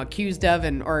of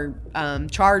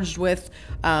and charged with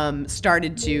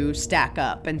started to stack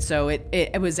up. And so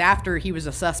it was after he was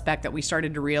a suspect that we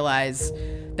started to realize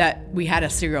that we had a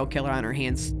serial killer on our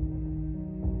hands.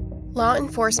 Law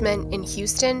enforcement in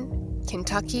Houston,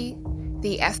 Kentucky,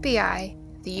 the FBI,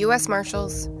 the U.S.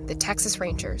 Marshals, the Texas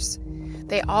Rangers.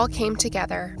 They all came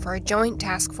together for a joint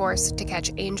task force to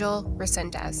catch Angel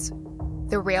Resendez,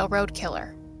 the railroad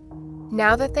killer.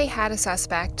 Now that they had a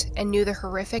suspect and knew the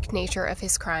horrific nature of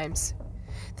his crimes,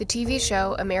 the TV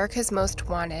show America's Most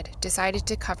Wanted decided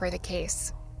to cover the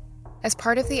case. As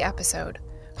part of the episode,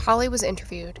 Holly was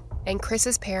interviewed, and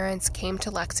Chris's parents came to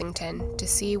Lexington to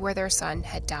see where their son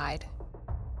had died.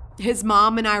 His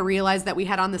mom and I realized that we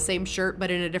had on the same shirt but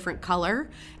in a different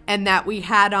color, and that we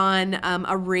had on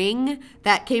a ring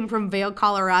that came from Vail,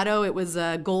 Colorado. It was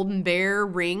a Golden Bear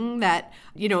ring that,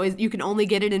 you can only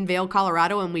get it in Vail,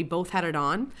 Colorado, and we both had it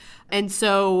on. And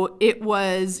so it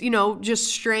was, just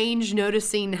strange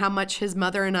noticing how much his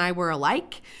mother and I were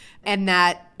alike, and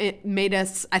that it made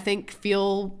us, I think,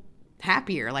 feel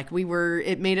happier. Like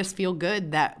it made us feel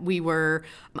good that we were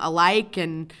alike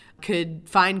and could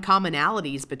find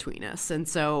commonalities between us. And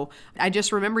so I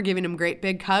just remember giving them great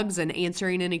big hugs and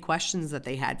answering any questions that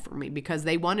they had for me, because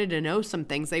they wanted to know some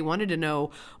things. They wanted to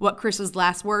know what Chris's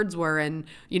last words were and,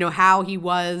 how he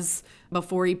was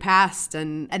before he passed.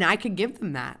 And I could give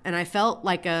them that. And I felt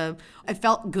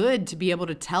good to be able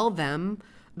to tell them,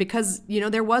 because,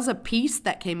 there was a peace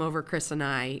that came over Chris and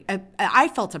I. I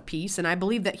felt a peace, and I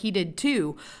believe that he did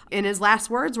too. And his last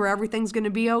words were, everything's going to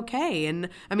be okay. And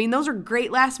those are great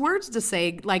last words to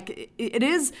say. Like, it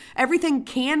is, everything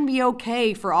can be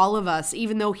okay for all of us,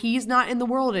 even though he's not in the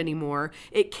world anymore.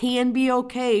 It can be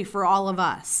okay for all of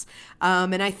us.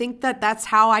 And I think that that's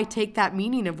how I take that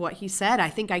meaning of what he said. I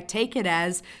think I take it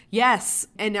as, yes,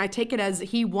 and I take it as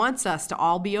he wants us to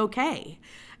all be okay.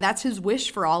 That's his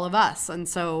wish for all of us. And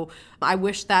so I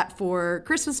wish that for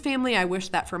Chris's family, I wish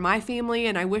that for my family,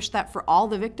 and I wish that for all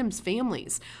the victims'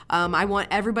 families. I want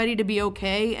everybody to be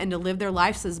okay and to live their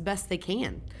lives as best they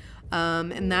can.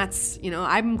 And that's,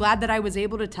 I'm glad that I was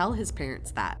able to tell his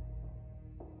parents that.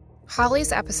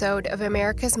 Holly's episode of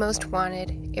America's Most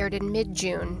Wanted aired in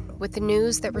mid-June with the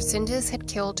news that Resendez had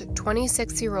killed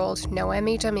 26-year-old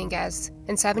Noemi Dominguez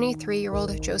and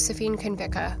 73-year-old Josephine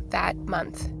Convica that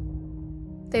month.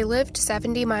 They lived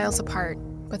 70 miles apart,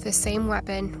 but the same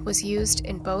weapon was used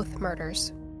in both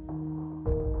murders.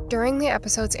 During the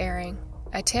episode's airing,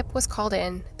 a tip was called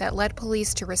in that led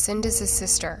police to Resendez's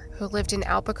sister, who lived in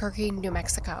Albuquerque, New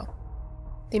Mexico.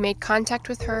 They made contact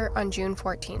with her on June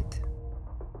 14th.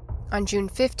 On June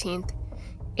 15th,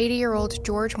 80-year-old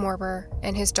George Morber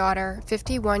and his daughter,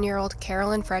 51-year-old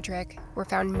Carolyn Frederick, were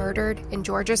found murdered in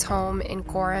George's home in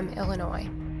Gorham, Illinois.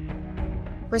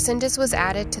 Resendez was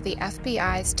added to the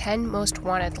FBI's 10 Most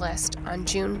Wanted list on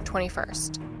June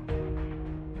 21st.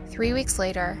 3 weeks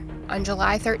later, on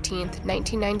July 13th,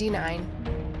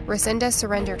 1999, Resendez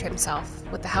surrendered himself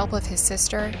with the help of his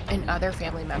sister and other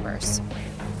family members.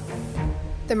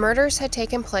 The murders had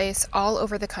taken place all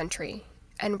over the country,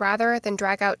 and rather than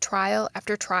drag out trial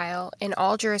after trial in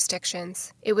all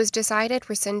jurisdictions, it was decided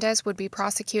Resendez would be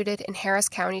prosecuted in Harris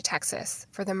County, Texas,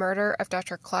 for the murder of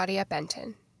Dr. Claudia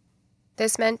Benton.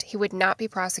 This meant he would not be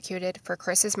prosecuted for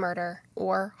Chris's murder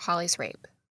or Holly's rape.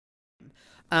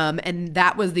 And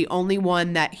that was the only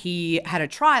one that he had a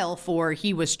trial for.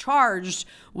 He was charged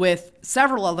with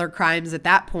several other crimes at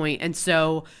that point. And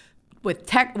so what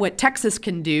Texas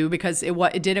can do, because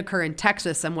it did occur in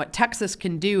Texas, and what Texas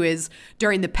can do is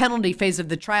during the penalty phase of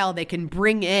the trial, they can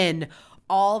bring in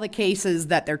all the cases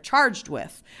that they're charged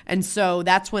with. And so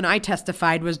that's when I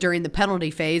testified, was during the penalty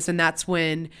phase. And that's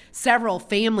when several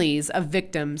families of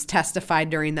victims testified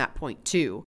during that point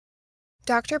too.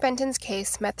 Dr. Benton's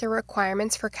case met the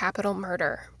requirements for capital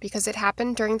murder because it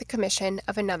happened during the commission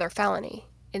of another felony,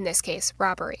 in this case,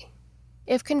 robbery.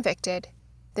 If convicted,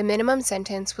 the minimum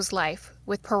sentence was life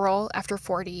with parole after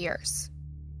 40 years.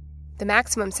 The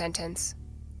maximum sentence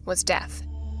was death.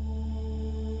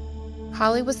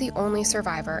 Holly was the only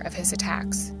survivor of his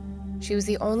attacks. She was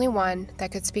the only one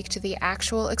that could speak to the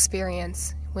actual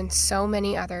experience when so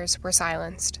many others were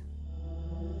silenced.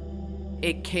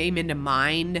 It came into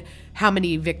mind how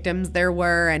many victims there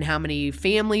were and how many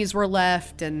families were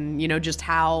left and, just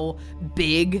how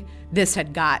big this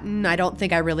had gotten. I don't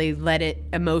think I really let it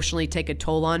emotionally take a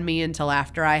toll on me until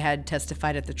after I had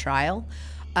testified at the trial.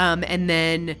 And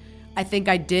then I think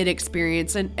I did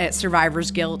experience survivor's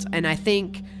guilt. And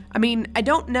I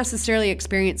don't necessarily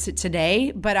experience it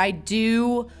today, but I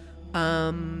do.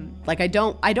 I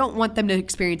don't want them to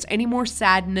experience any more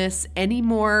sadness, any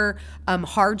more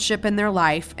hardship in their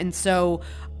life. And so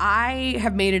I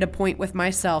have made it a point with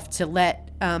myself to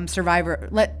let the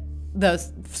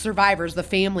survivors, the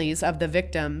families of the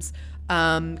victims,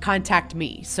 contact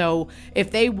me. So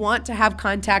if they want to have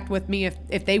contact with me,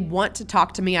 if they want to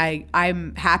talk to me,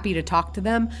 I'm happy to talk to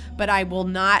them, but I will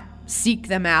not seek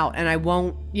them out, and I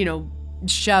won't,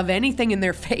 shove anything in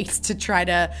their face to try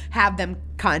to have them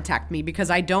contact me, because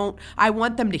I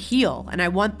want them to heal, and I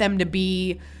want them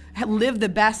to live the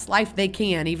best life they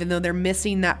can, even though they're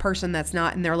missing that person that's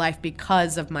not in their life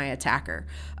because of my attacker.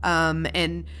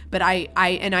 But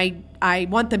I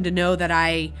want them to know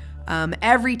that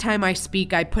every time I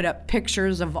speak, I put up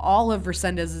pictures of all of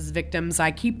Resendez's victims. I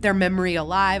keep their memory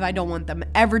alive. I don't want them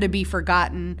ever to be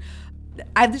forgotten.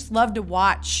 I just love to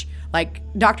watch. Like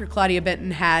Dr. Claudia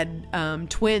Benton had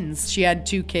twins. She had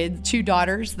two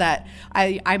daughters that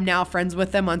I'm now friends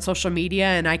with them on social media,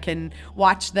 and I can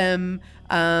watch them,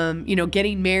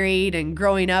 getting married and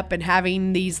growing up and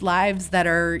having these lives that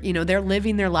are, they're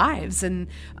living their lives. And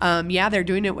they're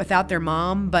doing it without their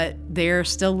mom, but they're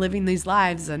still living these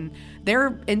lives, and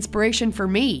they're inspiration for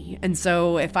me. And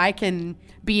so if I can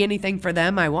be anything for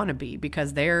them, I want to be,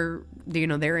 because they're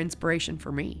inspiration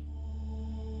for me.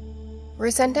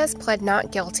 Resendez pled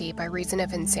not guilty by reason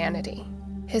of insanity.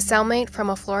 His cellmate from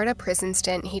a Florida prison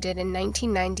stint he did in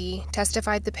 1990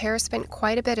 testified the pair spent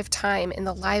quite a bit of time in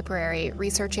the library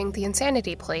researching the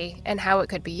insanity plea and how it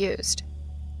could be used.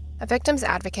 A victim's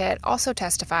advocate also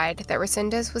testified that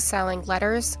Resendez was selling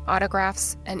letters,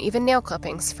 autographs, and even nail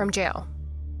clippings from jail.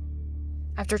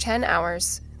 After 10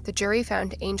 hours, the jury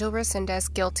found Angel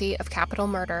Resendez guilty of capital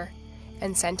murder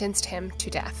and sentenced him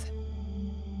to death.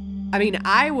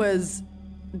 I was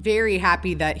very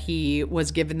happy that he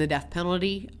was given the death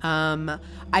penalty.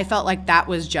 I felt like that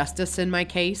was justice in my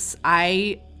case.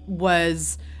 I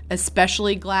was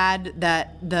especially glad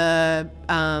that the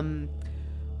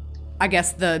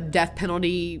death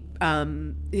penalty,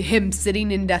 him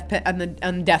sitting in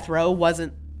on death row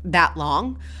wasn't that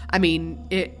long.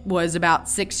 It was about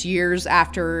 6 years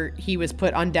after he was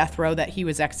put on death row that he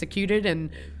was executed, and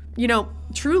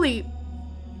truly,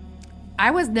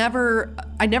 I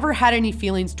never had any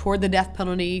feelings toward the death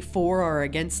penalty, for or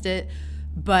against it.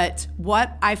 But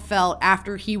what I felt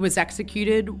after he was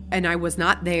executed, and I was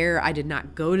not there, I did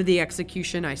not go to the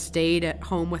execution, I stayed at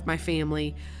home with my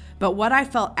family. But what I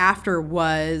felt after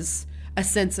was a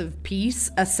sense of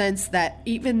peace, a sense that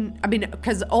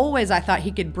because always I thought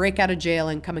he could break out of jail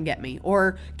and come and get me,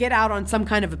 or get out on some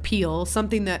kind of appeal,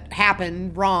 something that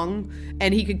happened wrong,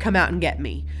 and he could come out and get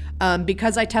me.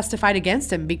 Because I testified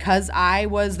against him, because I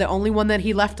was the only one that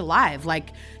he left alive. Like,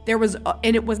 there was,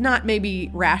 and it was not maybe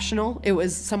rational, it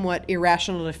was somewhat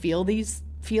irrational to feel these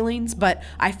feelings, but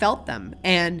I felt them.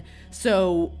 And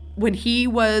so when he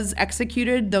was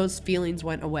executed, those feelings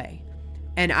went away.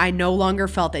 And I no longer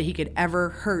felt that he could ever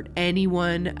hurt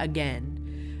anyone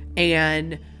again.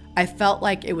 And I felt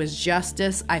like it was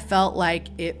justice. I felt like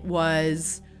it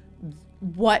was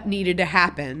what needed to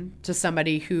happen to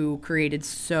somebody who created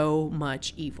so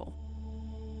much evil.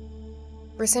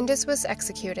 Resendez was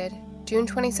executed June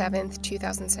 27,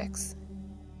 2006.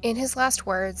 In his last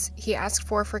words, he asked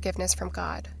for forgiveness from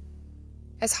God.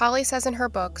 As Holly says in her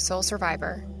book, Soul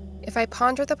Survivor, if I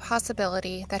ponder the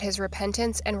possibility that his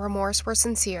repentance and remorse were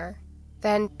sincere,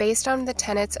 then, based on the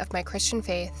tenets of my Christian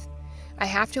faith, I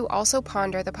have to also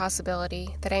ponder the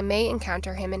possibility that I may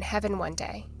encounter him in heaven one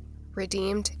day,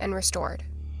 redeemed and restored.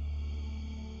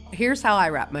 Here's how I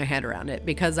wrap my head around it,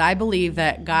 because I believe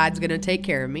that God's going to take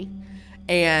care of me.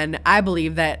 And I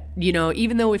believe that,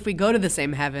 even though if we go to the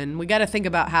same heaven, we got to think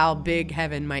about how big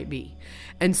heaven might be.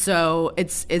 And so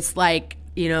it's like,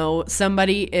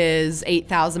 somebody is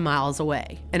 8,000 miles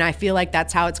away. And I feel like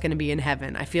that's how it's going to be in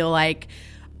heaven. I feel like,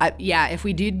 if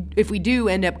we do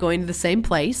end up going to the same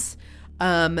place,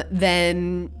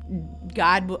 then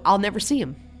I'll never see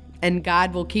him. And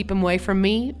God will keep him away from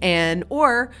me,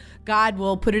 or God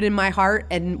will put it in my heart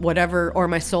and or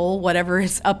my soul, whatever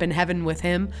is up in heaven with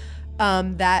him,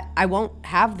 that I won't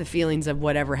have the feelings of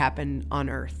whatever happened on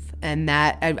earth, and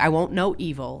that I won't know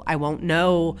evil. I won't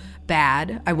know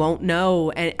bad. I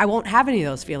won't have any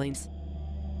of those feelings.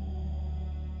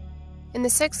 In the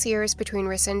 6 years between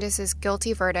Resendez's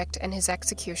guilty verdict and his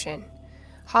execution,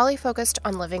 Holly focused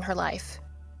on living her life.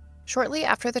 Shortly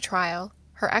after the trial,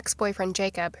 her ex-boyfriend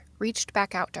Jacob reached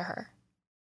back out to her.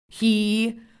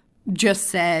 He just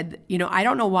said, I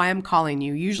don't know why I'm calling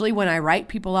you. Usually when I write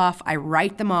people off, I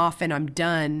write them off and I'm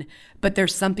done. But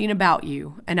there's something about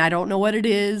you, and I don't know what it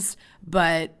is,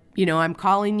 but, I'm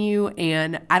calling you,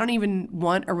 and I don't even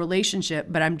want a relationship,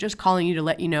 but I'm just calling you to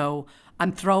let you know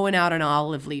I'm throwing out an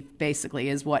olive leaf, basically,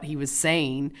 is what he was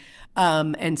saying.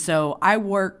 And so I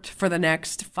worked for the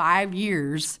next 5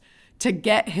 years to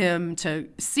get him to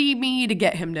see me, to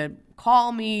get him to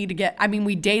call me,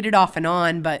 we dated off and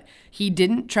on, but he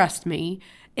didn't trust me.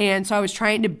 And so I was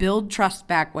trying to build trust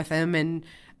back with him. And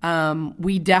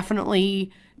we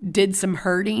definitely did some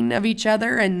hurting of each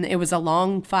other. And it was a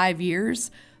long 5 years,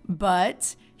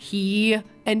 but he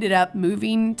ended up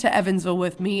moving to Evansville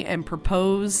with me and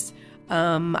proposed,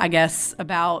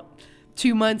 about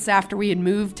 2 months after we had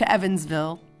moved to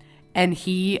Evansville. And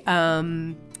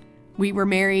we were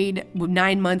married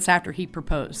 9 months after he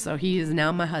proposed. So he is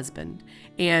now my husband.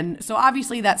 And so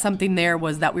obviously that's something there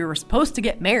was that we were supposed to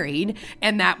get married,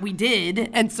 and that we did.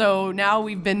 And so now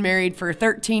we've been married for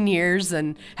 13 years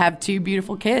and have 2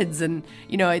 beautiful kids. And,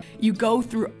 you go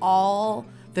through all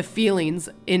the feelings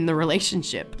in the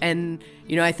relationship. And,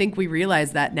 I think we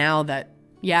realize that now that,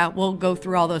 we'll go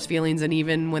through all those feelings. And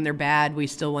even when they're bad, we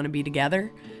still want to be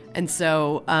together. And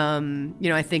so,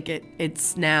 I think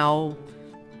it's now...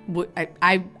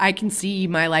 I can see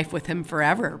my life with him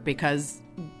forever, because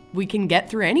we can get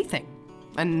through anything.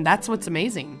 And that's what's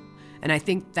amazing. And I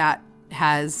think that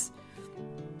has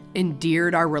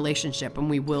endeared our relationship, and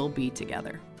we will be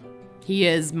together. He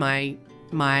is my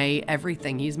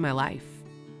everything. He's my life.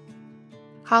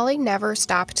 Holly never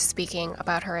stopped speaking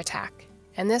about her attack,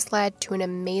 and this led to an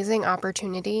amazing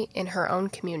opportunity in her own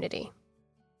community.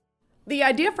 The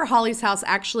idea for Holly's House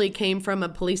actually came from a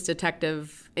police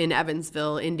detective in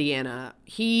Evansville, Indiana.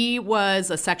 He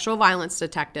was a sexual violence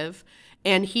detective,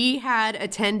 and he had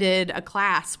attended a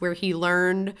class where he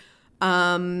learned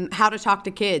how to talk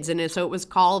to kids. And so it was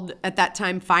called, at that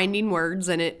time, Finding Words,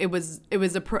 and it was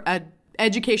a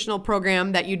educational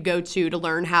program that you'd go to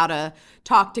learn how to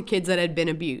talk to kids that had been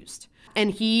abused.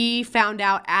 And he found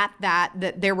out at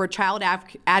that there were child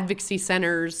advocacy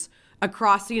centers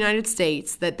across the United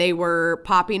States, that they were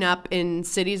popping up in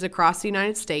cities across the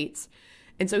United States.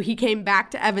 And so he came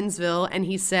back to Evansville and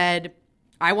he said,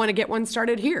 I want to get one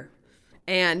started here.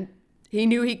 And he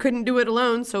knew he couldn't do it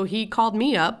alone, so he called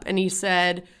me up and he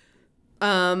said,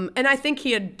 And I think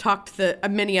he had talked to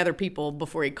many other people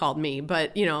before he called me,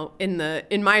 but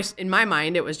in my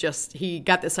mind, it was just he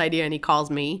got this idea and he calls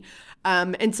me.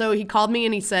 And so he called me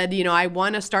and he said, I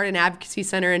want to start an advocacy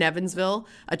center in Evansville,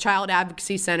 a child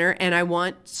advocacy center, and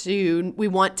we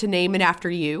want to name it after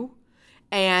you,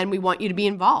 and we want you to be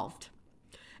involved.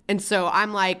 And so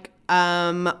I'm like,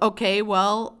 okay,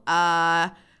 well,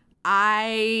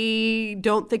 I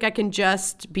don't think I can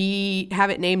just have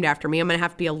it named after me. I'm going to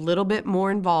have to be a little bit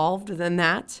more involved than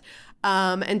that.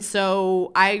 And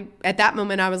so at that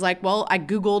moment, I was like, well, I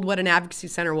Googled what an advocacy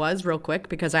center was real quick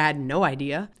because I had no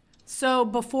idea. So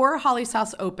before Holly's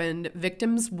House opened,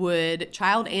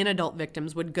 child and adult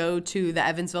victims would go to the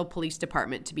Evansville Police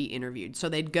Department to be interviewed. So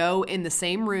they'd go in the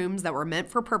same rooms that were meant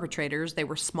for perpetrators. They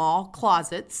were small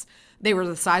closets. They were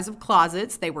the size of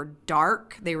closets. They were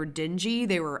dark. They were dingy.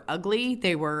 They were ugly.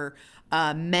 They were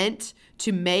meant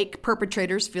to make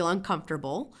perpetrators feel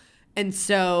uncomfortable. And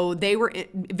so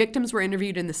victims were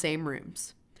interviewed in the same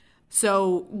rooms.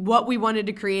 So what we wanted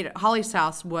to create at Holly's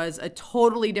House was a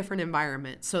totally different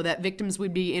environment so that victims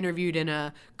would be interviewed in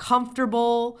a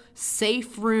comfortable,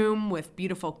 safe room with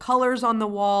beautiful colors on the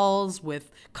walls, with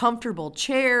comfortable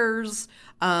chairs,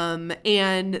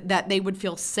 and that they would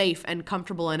feel safe and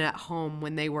comfortable and at home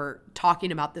when they were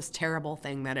talking about this terrible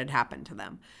thing that had happened to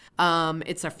them.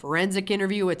 It's a forensic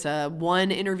interview. It's a one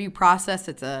interview process.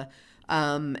 It's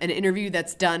an interview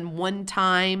that's done one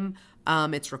time.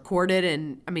 It's recorded,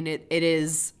 and I mean, it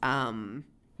is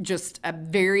just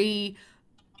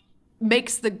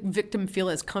makes the victim feel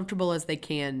as comfortable as they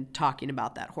can talking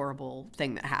about that horrible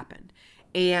thing that happened.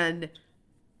 And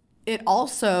we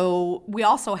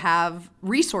also have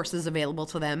resources available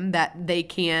to them that they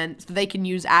can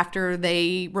use after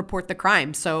they report the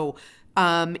crime. So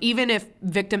even if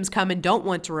victims come and don't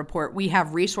want to report, we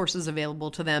have resources available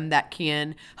to them that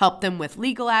can help them with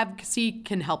legal advocacy,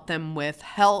 can help them with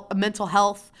mental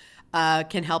health,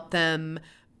 can help them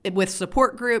with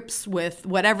support groups, with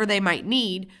whatever they might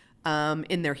need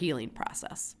in their healing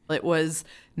process. It was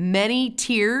many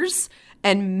tears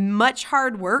and much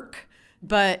hard work,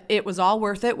 but it was all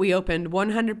worth it. We opened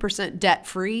 100%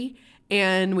 debt-free.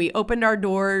 And we opened our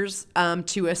doors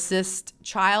to assist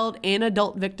child and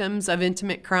adult victims of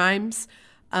intimate crimes.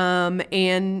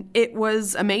 And it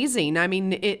was amazing. I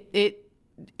mean, it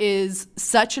is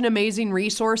such an amazing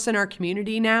resource in our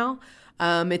community now.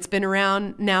 It's been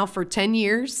around now for 10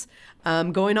 years,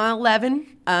 going on 11.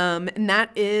 And that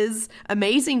is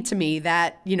amazing to me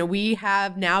that, we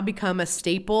have now become a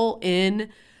staple in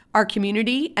our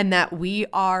community and that we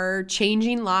are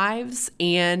changing lives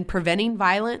and preventing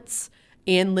violence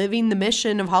and living the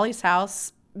mission of Holly's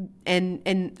House,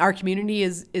 and our community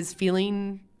is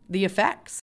feeling the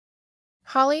effects.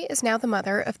 Holly is now the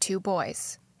mother of 2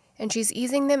 boys, and she's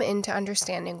easing them into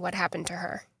understanding what happened to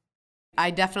her.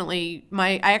 I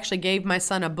actually gave my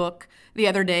son a book the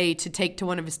other day to take to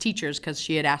one of his teachers because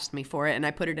she had asked me for it, and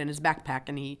I put it in his backpack,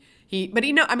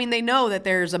 and they know that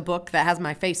there's a book that has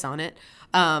my face on it.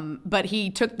 But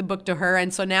he took the book to her,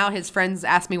 and so now his friends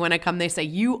ask me when I come, they say,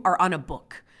 "You are on a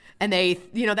book." And they,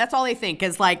 that's all they think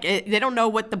is they don't know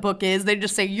what the book is. They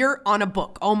just say, "You're on a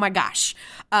book." Oh my gosh.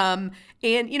 And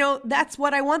that's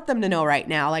what I want them to know right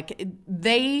now.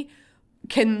 They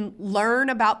can learn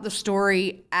about the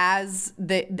story as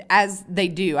they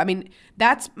do. I mean,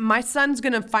 my son's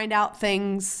going to find out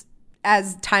things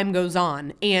as time goes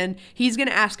on, and he's going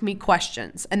to ask me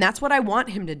questions, and that's what I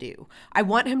want him to do. I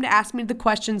want him to ask me the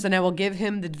questions, and I will give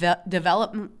him the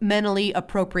developmentally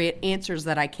appropriate answers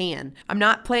that I can. I'm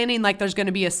not planning like there's going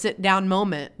to be a sit-down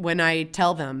moment when I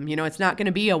tell them. It's not going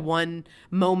to be a one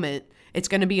moment. It's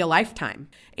going to be a lifetime.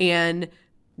 And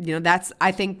that's,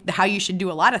 I think, how you should do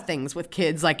a lot of things with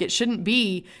kids. It shouldn't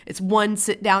be, it's one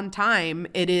sit-down time.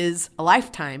 It is a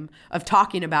lifetime of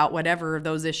talking about whatever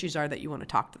those issues are that you want to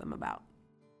talk to them about.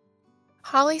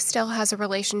 Holly still has a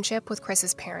relationship with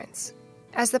Chris's parents.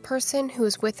 As the person who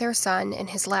is with their son in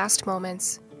his last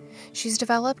moments, she's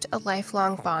developed a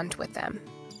lifelong bond with them.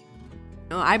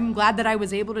 I'm glad that I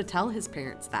was able to tell his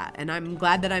parents that, and I'm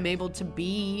glad that I'm able to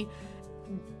be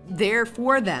there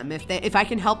for them. If I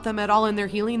can help them at all in their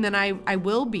healing, then I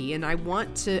will be, and I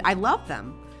love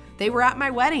them. They were at my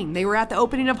wedding. They were at the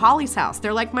opening of Holly's House.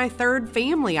 They're like my third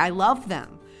family. I love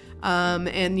them.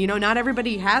 And not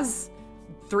everybody has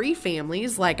 3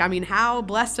 families. How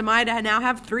blessed am I to now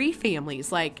have 3 families?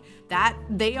 That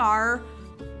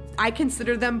I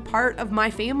consider them part of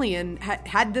my family, and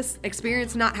had this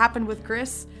experience not happened with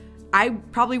Chris, I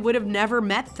probably would have never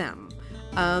met them.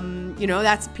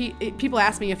 That's people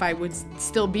ask me if I would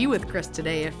still be with Chris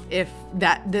today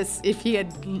if he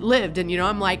had lived, and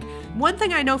I'm like, one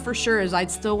thing I know for sure is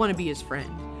I'd still want to be his friend,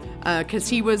 because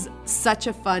he was such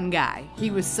a fun guy.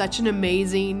 He was such an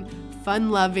amazing,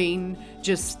 fun-loving,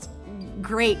 just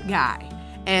great guy.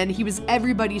 And he was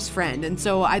everybody's friend. And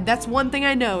so that's one thing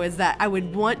I know, is that I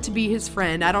would want to be his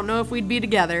friend. I don't know if we'd be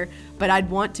together, but I'd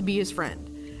want to be his friend.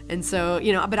 And so,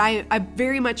 but I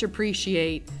very much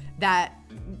appreciate that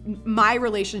my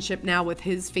relationship now with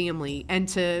his family, and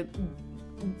to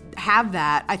have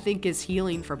that, I think, is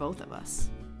healing for both of us.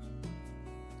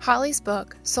 Holly's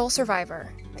book, Soul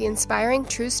Survivor, the inspiring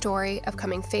true story of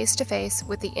coming face to face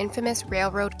with the infamous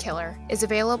railroad killer, is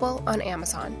available on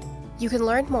Amazon. You can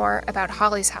learn more about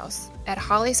Holly's House at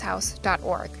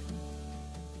hollyshouse.org.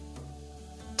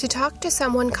 To talk to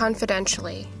someone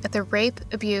confidentially at the Rape,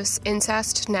 Abuse,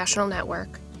 Incest National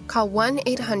Network, call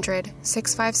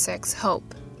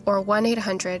 1-800-656-HOPE or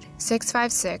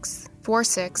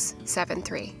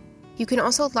 1-800-656-4673. You can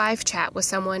also live chat with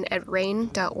someone at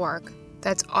RAINN.org.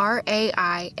 That's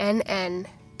RAINN.org.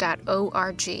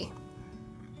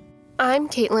 I'm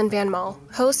Caitlin Van Mull,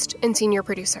 host and senior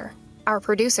producer. Our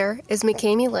producer is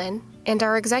McKamey Lynn, and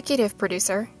our executive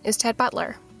producer is Ted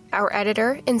Butler. Our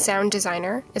editor and sound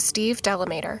designer is Steve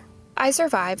Delamater. I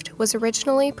Survived was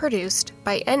originally produced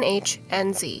by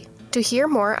NHNZ. To hear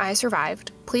more I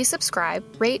Survived, please subscribe,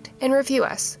 rate, and review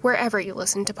us wherever you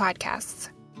listen to podcasts.